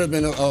with a strip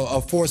and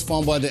a forced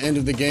fumble at the end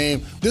of the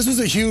game. This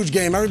was a huge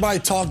game. Everybody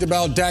talked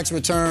about Dak's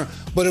return,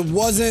 but it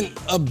wasn't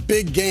a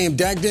big game.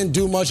 Dak didn't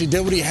do much. He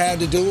did what he had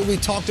to do, what we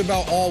talked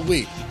about all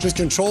week. Just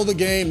control the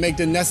game, make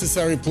the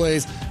necessary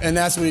plays, and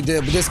that's what he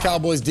did. But this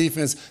Cowboys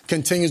defense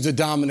continues to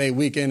dominate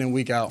week in and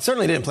week out.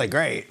 Certainly didn't play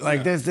great.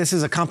 This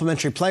is a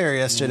complimentary player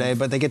yesterday,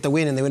 but they get the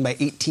win, and they win by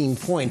 18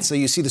 points. So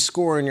you see the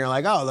score, and you're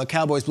like, oh, the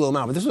Cowboys blew them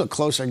out. But this was a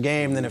closer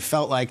game than it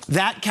felt like.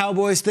 That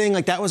Cowboys thing,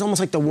 that was almost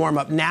like the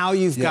warm-up. Now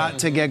you've got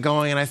to get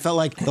going, and I felt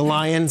like the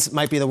Lions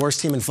might be the worst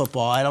team in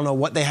football. I don't know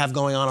what they have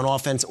going on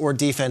offense or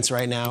defense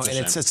right now, and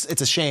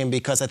it's a shame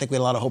because I think we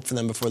had a lot of hope for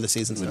them before the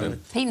season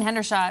started. Peyton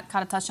Hendershot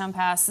caught a touchdown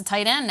pass. The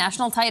tight end,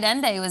 National Tight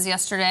End Day was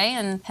yesterday,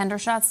 and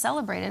Hendershot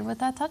celebrated with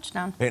that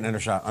touchdown. Peyton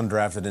Hendershot,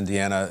 undrafted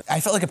Indiana. I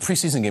felt like a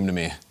preseason game to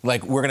me. We're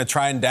going to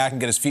try and Dak and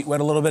get his feet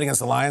wet a little bit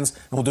against the Lions, and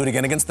we'll do it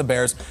again against the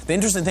Bears. The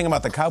interesting thing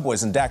about the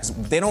Cowboys and Dak is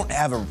they don't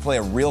play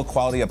a real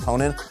quality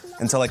opponent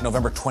until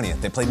November 20th.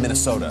 They play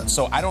Minnesota.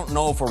 So I don't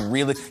know if we're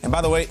really... And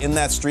by the way, in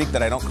that streak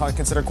that I don't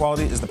consider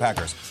quality is the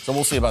Packers. So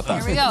we'll see about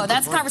that. Here we go.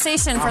 That's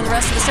conversation for the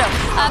rest of the show.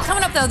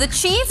 Coming up, though, the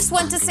Chiefs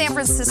went to San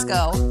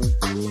Francisco,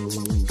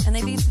 and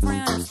they beat the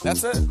 49ers.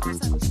 That's it.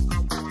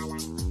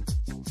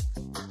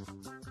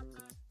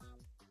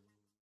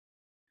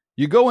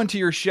 You go into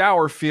your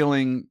shower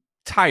feeling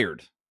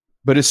tired,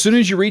 but as soon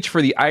as you reach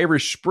for the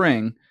Irish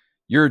Spring,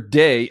 your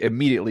day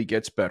immediately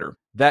gets better.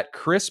 That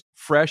crisp,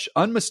 fresh,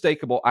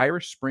 unmistakable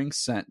Irish Spring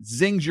scent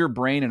zings your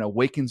brain and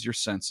awakens your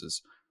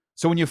senses.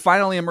 So when you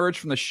finally emerge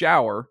from the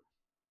shower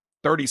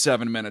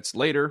 37 minutes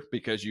later,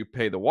 because you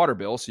pay the water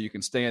bill so you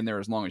can stay in there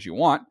as long as you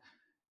want,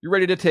 you're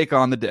ready to take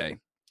on the day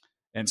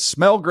and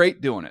smell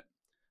great doing it.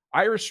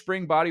 Irish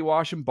Spring Body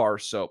Wash and Bar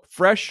Soap.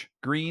 Fresh,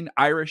 green,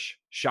 Irish.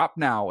 Shop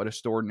now at a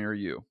store near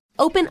you.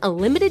 Open a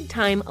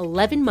limited-time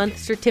 11-month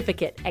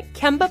certificate at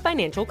Kemba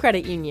Financial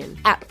Credit Union.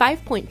 At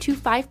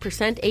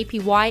 5.25%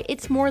 APY,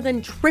 it's more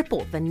than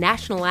triple the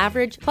national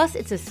average, plus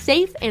it's a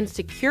safe and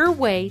secure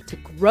way to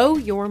grow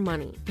your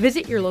money.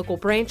 Visit your local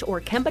branch or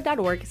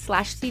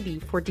kemba.org/CD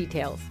for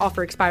details.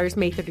 Offer expires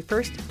May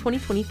 31st,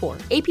 2024.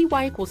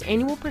 APY equals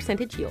annual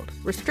percentage yield.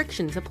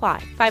 Restrictions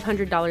apply.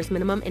 $500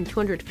 minimum and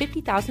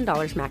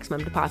 $250,000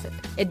 maximum deposit.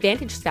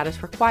 Advantage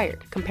status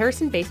required.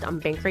 Comparison based on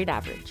bank rate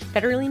average.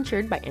 Federally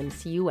insured by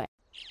NCUA.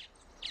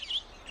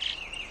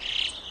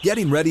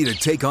 Getting ready to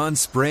take on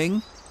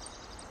spring?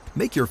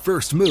 Make your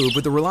first move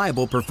with the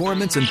reliable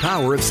performance and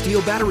power of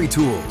Steel battery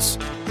tools.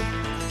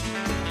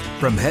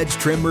 From hedge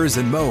trimmers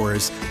and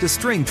mowers to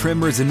string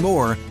trimmers and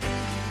more,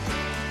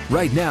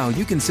 right now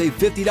you can save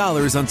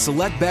 $50 on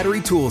select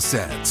battery tool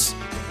sets.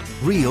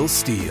 Real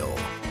Steel.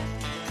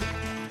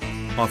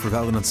 Offer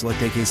valid on select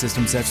AK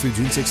system sets through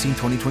June 16,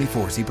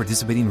 2024. See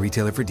participating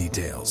retailer for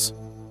details.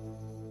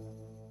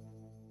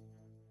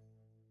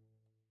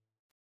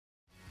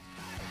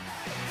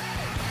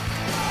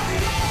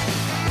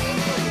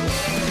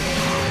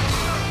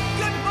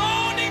 Good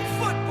morning,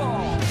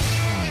 football.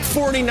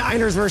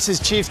 49ers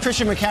versus Chiefs.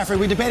 Christian McCaffrey,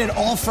 we debated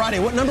all Friday.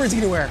 What number is he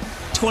going to wear?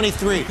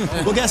 23.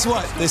 Well, guess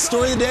what? The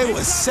story of the day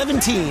was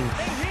 17.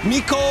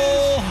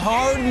 Mecole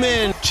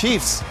Hardman.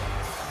 Chiefs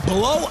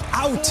blow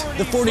out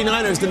the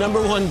 49ers, the number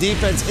one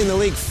defense in the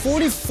league,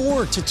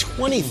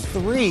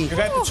 44-23.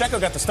 Pacheco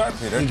got the start,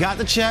 Peter. He got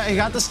the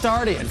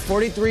start. He had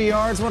 43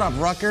 yards. What up,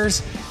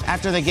 Rutgers?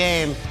 After the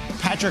game,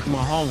 Patrick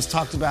Mahomes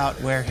talked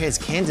about where his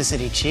Kansas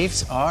City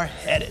Chiefs are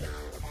headed.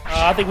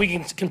 I think we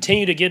can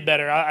continue to get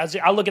better. As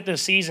I look at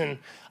this season,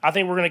 I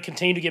think we're going to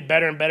continue to get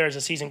better and better as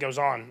the season goes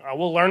on.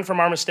 We'll learn from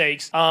our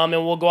mistakes, and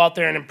we'll go out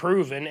there and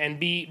improve and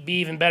be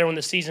even better when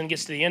the season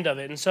gets to the end of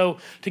it. And so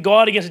to go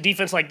out against a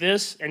defense like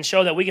this and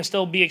show that we can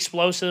still be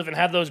explosive and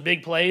have those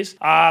big plays,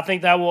 I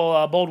think that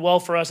will bode well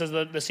for us as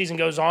the season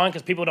goes on,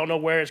 because people don't know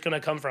where it's going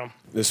to come from.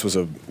 This was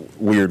a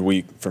weird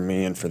week for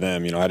me and for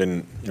them. I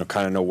didn't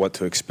kind of know what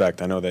to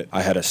expect. I know that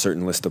I had a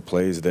certain list of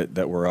plays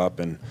that were up,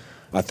 and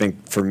I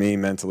think for me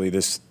mentally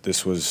this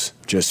was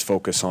just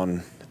focus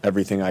on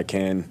everything I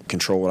can,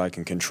 control what I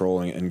can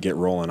control, and get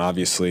rolling.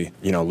 Obviously,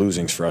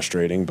 losing's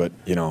frustrating, but,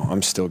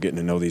 I'm still getting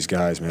to know these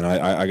guys, man.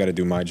 I got to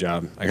do my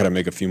job. I got to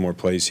make a few more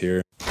plays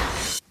here.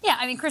 Yeah,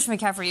 I mean, Christian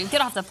McCaffrey, you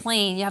get off the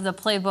plane, you have the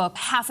playbook,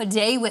 half a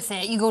day with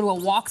it, you go to a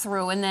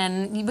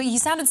walkthrough, but he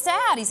sounded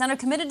sad. He sounded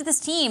committed to this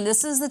team.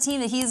 This is the team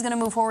that he's going to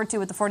move forward to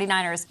with the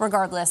 49ers.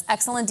 Regardless,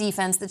 excellent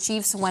defense. The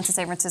Chiefs went to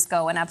San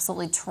Francisco and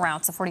absolutely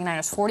trounced the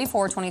 49ers,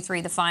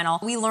 44-23 the final.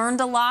 We learned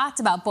a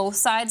lot about both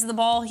sides of the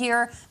ball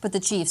here, but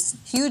the Chiefs,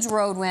 huge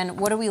road win.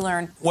 What did we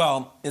learn?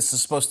 Well, it's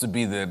supposed to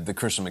be the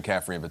Christian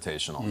McCaffrey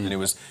Invitational.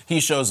 And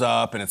he shows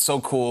up, and it's so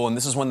cool, and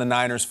this is when the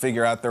Niners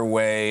figure out their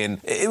way, and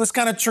it was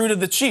kind of true to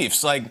the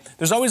Chiefs. Like,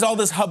 there's always all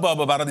this hubbub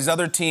about all these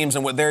other teams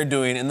and what they're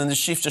doing, and then the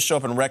Chiefs just show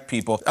up and wreck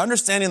people.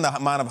 Understanding the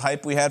amount of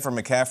hype we had for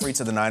McCaffrey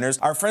to the Niners,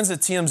 our friends at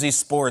TMZ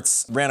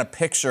Sports ran a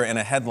picture and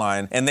a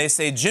headline, and they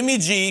say, Jimmy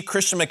G,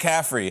 Christian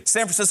McCaffrey,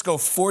 San Francisco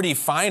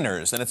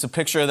 49ers, and it's a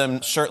picture of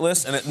them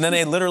shirtless, and then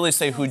they literally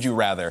say, who'd you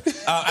rather?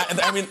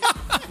 I mean,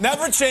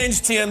 never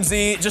change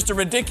TMZ, just a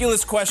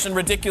ridiculous question,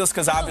 ridiculous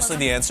because obviously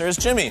the answer is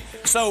Jimmy.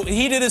 So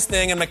he did his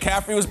thing, and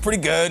McCaffrey was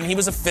pretty good, and he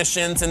was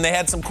efficient, and they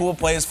had some cool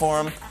plays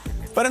for him.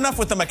 But enough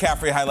with the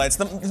McCaffrey highlights.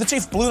 The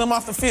Chiefs blew them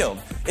off the field.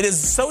 It is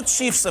so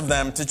Chiefs of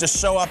them to just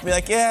show up and be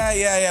like,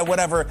 yeah,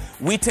 whatever.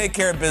 We take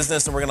care of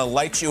business and we're going to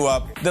light you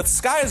up. The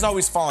sky is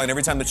always falling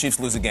every time the Chiefs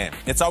lose a game.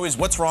 It's always,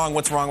 what's wrong?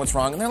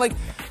 And they're like,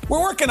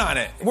 we're working on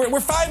it. We're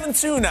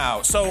 5-2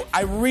 now. So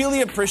I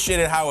really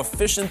appreciated how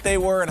efficient they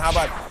were, and how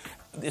about...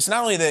 It's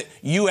not only that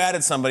you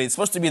added somebody, it's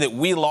supposed to be that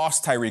we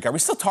lost Tyreek. Are we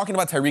still talking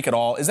about Tyreek at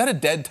all? Is that a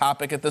dead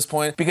topic at this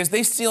point? Because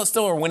they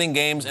still are winning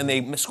games, and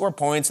they score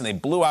points, and they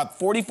blew out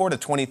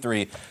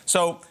 44-23.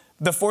 So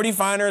the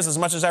 49ers, as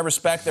much as I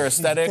respect their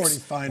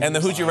aesthetics, and the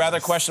who'd you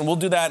rather question, we'll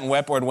do that in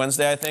Wetboard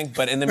Wednesday, I think.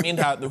 But in the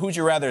meantime, the who'd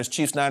you rather is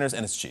Chiefs-Niners,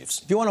 and it's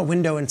Chiefs. If you want a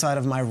window inside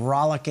of my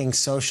rollicking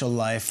social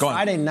life,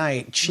 Friday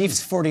night,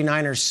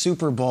 Chiefs-49ers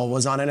Super Bowl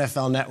was on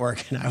NFL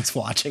Network, and I was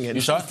watching it.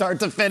 You saw it? Start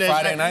to finish.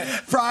 Friday night?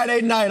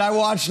 Friday night, I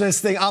watched this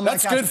thing.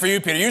 That's good for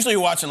you, Peter. Usually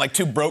you're watching like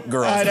two broke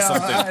girls or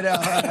something. I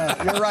know.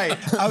 You're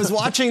right. I was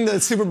watching the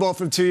Super Bowl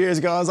from 2 years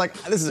ago. I was like,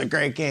 this is a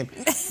great game.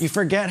 You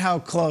forget how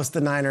close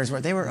the Niners were.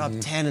 They were up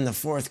 10 in the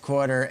fourth quarter,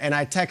 and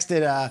I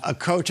texted a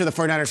coach of the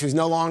 49ers who's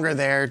no longer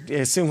there,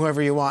 assume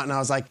whoever you want, and I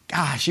was like,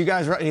 gosh, you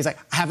guys, and he's like,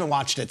 I haven't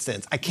watched it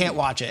since. I can't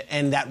watch it.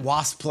 And that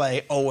wasp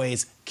play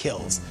always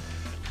kills.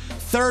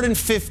 3rd and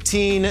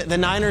 15. The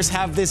Niners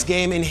have this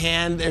game in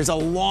hand. There's a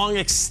long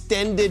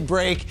extended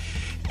break,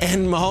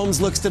 and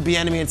Mahomes looks to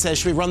Bieniemy and says,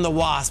 should we run the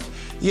Wasp?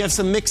 You have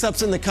some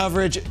mix-ups in the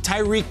coverage.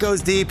 Tyreek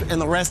goes deep, and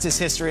the rest is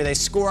history. They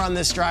score on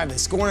this drive. They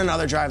score on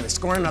another drive. They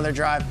score on another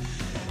drive.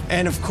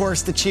 And, of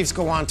course, the Chiefs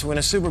go on to win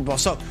a Super Bowl.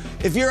 So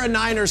if you're a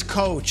Niners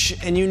coach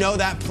and you know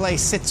that play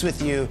sits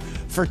with you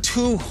for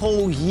 2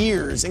 whole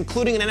years,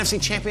 including an NFC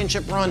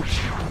Championship run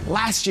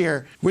last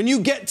year, when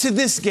you get to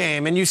this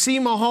game and you see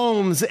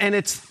Mahomes and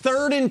it's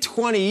 3rd and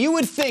 20, you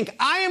would think,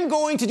 I am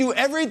going to do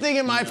everything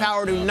in my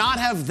power to not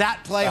have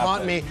that play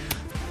haunt me.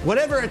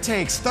 Whatever it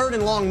takes, 3rd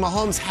and long,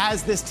 Mahomes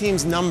has this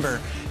team's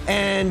number.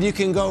 And you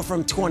can go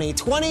from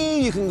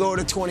 2020, you can go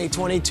to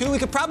 2022. We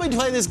could probably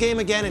play this game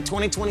again in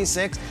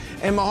 2026,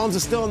 and Mahomes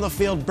is still in the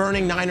field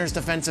burning Niners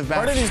defensive backs.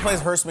 Part of these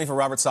plays hurts me for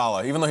Robert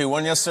Saleh, even though he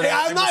won yesterday.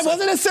 Yeah, it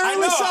wasn't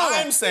necessarily Saleh.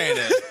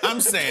 I'm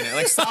saying it.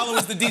 Like Saleh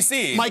was the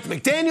DC. Mike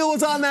McDaniel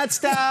was on that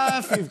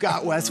staff. You've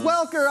got Wes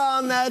Welker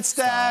on that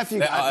staff. You've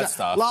got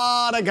a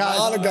lot of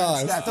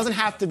guys. That doesn't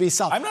have to be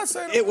Saleh. I'm not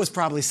saying it was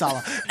probably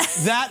Saleh.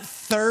 That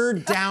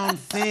 3rd down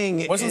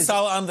thing. Wasn't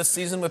Saleh on the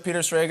season with Peter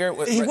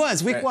Schrager? He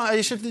was. Week 1.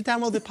 You should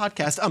download the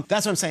podcast.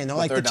 That's what I'm saying, though.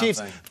 Like the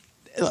Chiefs.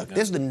 Look,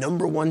 this is the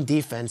number 1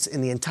 defense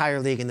in the entire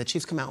league, and the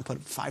Chiefs come out and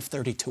put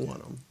 532 on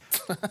them.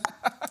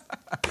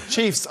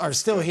 Chiefs are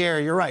still here.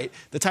 You're right.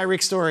 The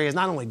Tyreek story is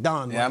not only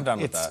done. Yeah, I'm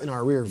done with that. It's in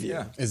our rear view.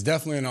 Yeah. It's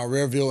definitely in our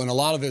rear view, and a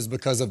lot of it is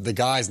because of the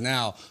guys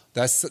now.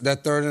 That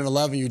 3rd and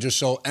 11, you just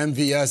show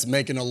MVS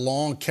making a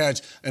long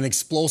catch and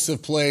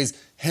explosive plays.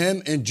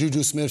 Him and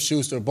Juju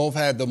Smith-Schuster both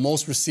had the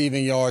most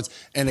receiving yards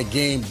in a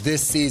game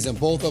this season.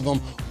 Both of them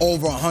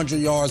over 100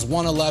 yards,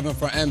 111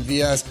 for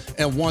MVS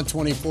and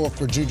 124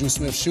 for Juju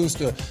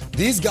Smith-Schuster.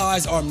 These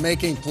guys are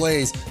making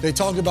plays. They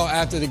talked about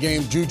after the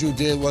game, Juju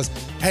did was,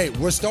 hey,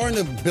 we're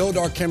starting to build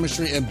our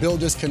chemistry and build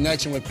this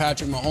connection with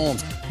Patrick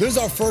Mahomes. This is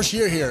our first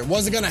year here. It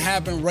wasn't going to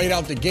happen right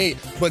out the gate,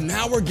 but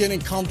now we're getting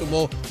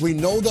comfortable. We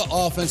know the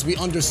offense. We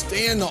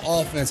understand the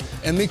offense.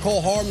 And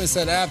Mecole Hardman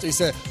said after, he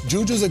said,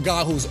 Juju's a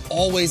guy who's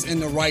always in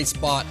the right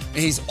spot, and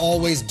he's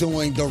always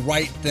doing the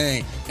right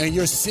thing. And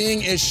you're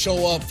seeing it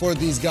show up for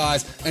these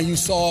guys, and you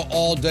saw it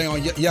all day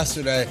on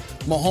yesterday.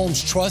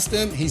 Mahomes trusts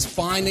them, he's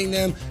finding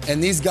them,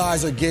 and these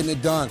guys are getting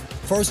it done.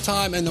 First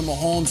time in the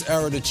Mahomes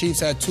era, the Chiefs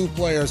had 2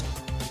 players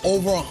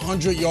over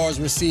 100 yards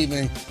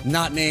receiving,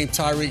 not named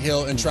Tyreek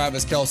Hill and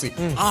Travis Kelce,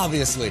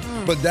 obviously.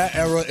 But that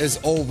era is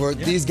over.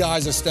 Yeah. These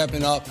guys are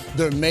stepping up.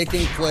 They're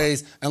making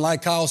plays. And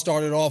like Kyle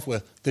started off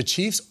with, the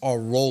Chiefs are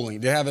rolling.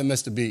 They haven't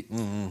missed a beat.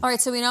 All right,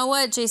 so we know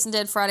what Jason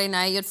did Friday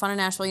night. You had fun in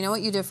Nashville. You know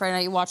what you did Friday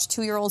night. You watched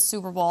 2-year-old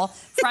Super Bowl.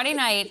 Friday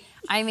night,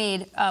 we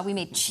made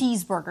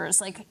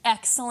cheeseburgers, like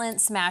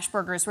excellent smash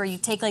burgers, where you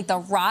take like the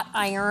wrought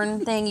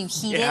iron thing, you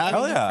heat it,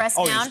 and you press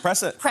down. You just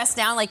press it. Press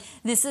down. Like,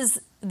 this is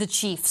the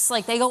Chiefs.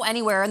 Like, they go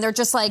anywhere, and they're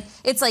just like,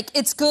 it's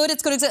good, and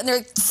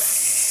they're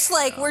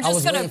like, we're just I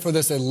was waiting for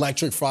this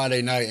electric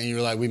Friday night, and you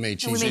were like, we made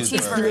cheeseburgers. We made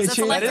cheeseburgers. That's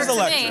electric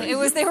to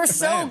me. They were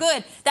so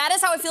good. That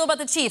is how I feel about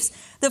the Chiefs.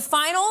 The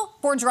final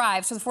 4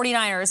 drives for the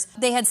 49ers,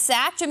 they had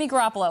sacked Jimmy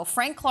Garoppolo.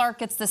 Frank Clark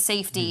gets the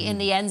safety in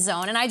the end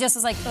zone. And I just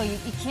was like, oh, you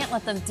can't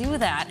let them do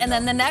that. And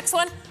then the next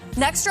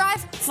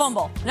drive,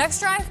 fumble. Next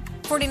drive,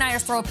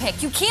 49ers throw a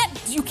pick. You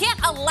can't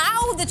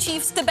allow the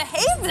Chiefs to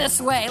behave this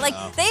way. Like,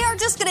 they are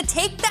just going to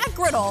take that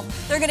griddle.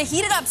 They're going to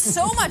heat it up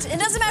so much. It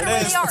doesn't matter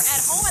where they are,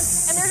 at home,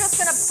 and they're just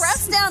going to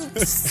press down.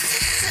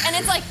 And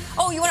it's like,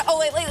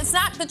 wait, it's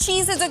not, the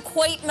cheese isn't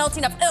quite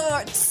melting up.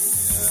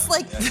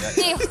 Like,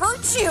 they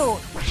hurt you.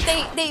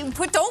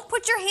 Don't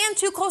put your hand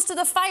too close to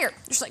the fire.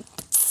 Just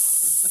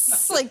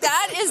like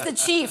that is the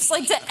Chiefs.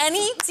 Like, to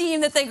any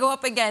team that they go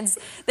up against,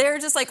 they're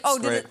just like,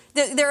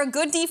 they're a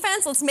good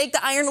defense. Let's make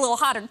the iron a little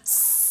hotter.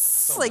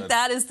 Like,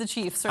 that is the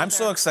Chiefs. I'm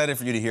so excited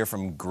for you to hear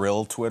from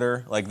Grill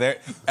Twitter. Like,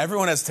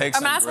 everyone has takes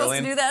on grilling. Am I supposed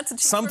to do that to cheeseburgers?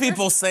 Some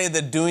people say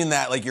that doing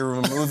that, like, you're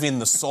removing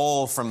the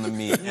soul from the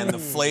meat and the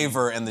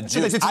flavor and the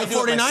juice. I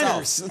do it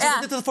myself.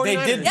 They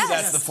did do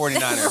that to the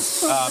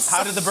 49ers.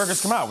 How did the burgers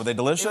come out? Were they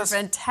delicious? They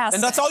were fantastic.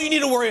 And that's all you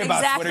need to worry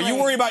about, Twitter. You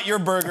worry about your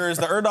burgers.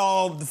 The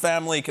Erdahl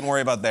family can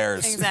worry about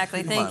theirs.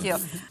 Exactly. Thank you.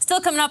 Still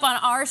coming up on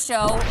our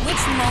show,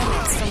 which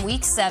moments from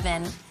Week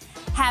 7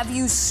 have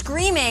you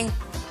screaming,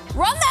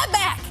 run that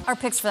back? Our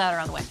picks for that are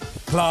on the way.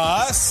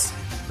 Plus,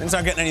 things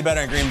aren't getting any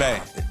better in Green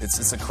Bay.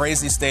 It's a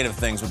crazy state of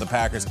things with the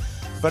Packers.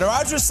 But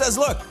Rodgers says,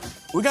 look,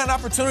 we got an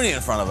opportunity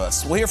in front of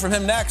us. We'll hear from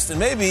him next, and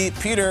maybe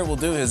Peter will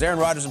do his Aaron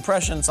Rodgers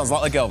impression. Sounds a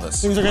lot like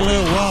Elvis. Things are getting a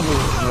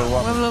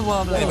little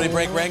wobbly. Anybody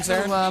break ranks,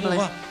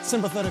 Aaron?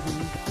 Sympathetic.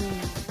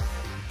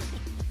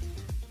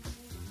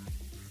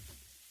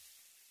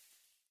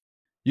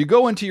 You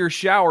go into your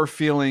shower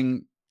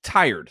feeling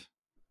tired,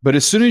 but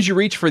as soon as you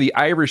reach for the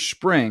Irish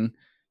Spring,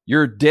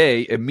 your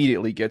day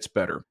immediately gets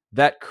better.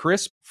 That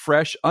crisp,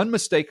 fresh,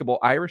 unmistakable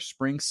Irish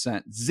Spring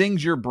scent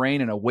zings your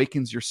brain and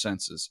awakens your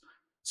senses.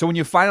 So when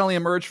you finally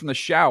emerge from the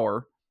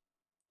shower,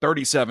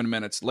 37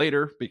 minutes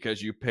later,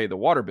 because you pay the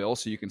water bill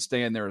so you can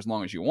stay in there as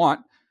long as you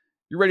want,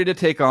 you're ready to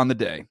take on the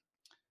day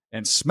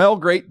and smell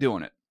great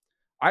doing it.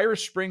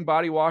 Irish Spring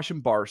Body Wash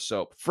and Bar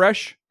Soap.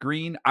 Fresh,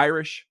 green,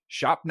 Irish.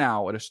 Shop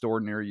now at a store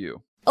near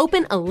you.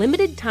 Open a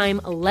limited-time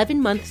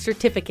 11-month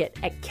certificate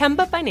at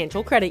Kemba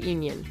Financial Credit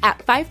Union. At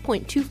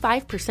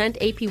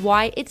 5.25%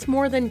 APY, it's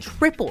more than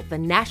triple the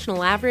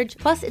national average,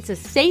 plus it's a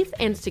safe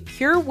and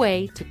secure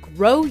way to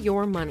grow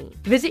your money.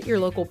 Visit your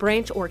local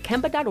branch or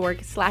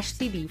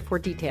kemba.org/cb for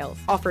details.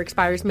 Offer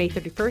expires May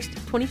 31st,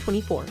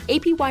 2024.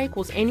 APY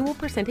equals annual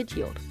percentage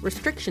yield.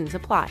 Restrictions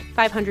apply.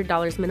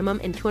 $500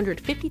 minimum and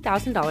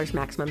 $250,000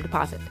 maximum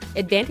deposit.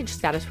 Advantage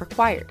status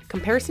required.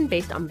 Comparison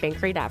based on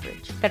bank rate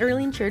average.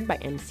 Federally insured by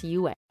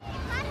NCUA.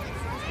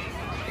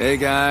 Hey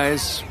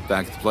guys,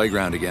 back at the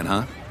playground again,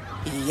 huh?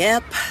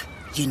 Yep.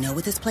 You know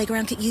what this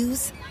playground could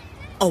use?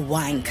 A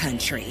wine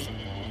country.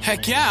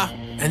 Heck yeah,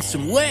 and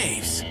some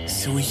waves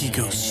so we could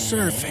go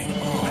surfing.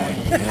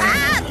 Oh,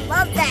 yeah.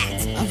 Love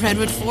that. A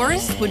redwood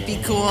forest would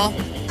be cool.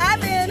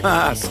 I'm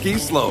in. Ski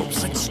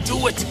slopes. Let's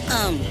do it.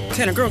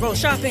 Can a girl go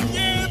shopping?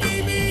 Yeah,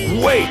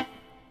 baby. Wait!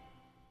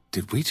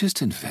 Did we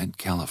just invent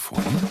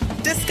California?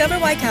 Discover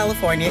why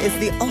California is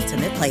the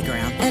ultimate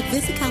playground at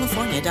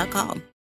visitcalifornia.com.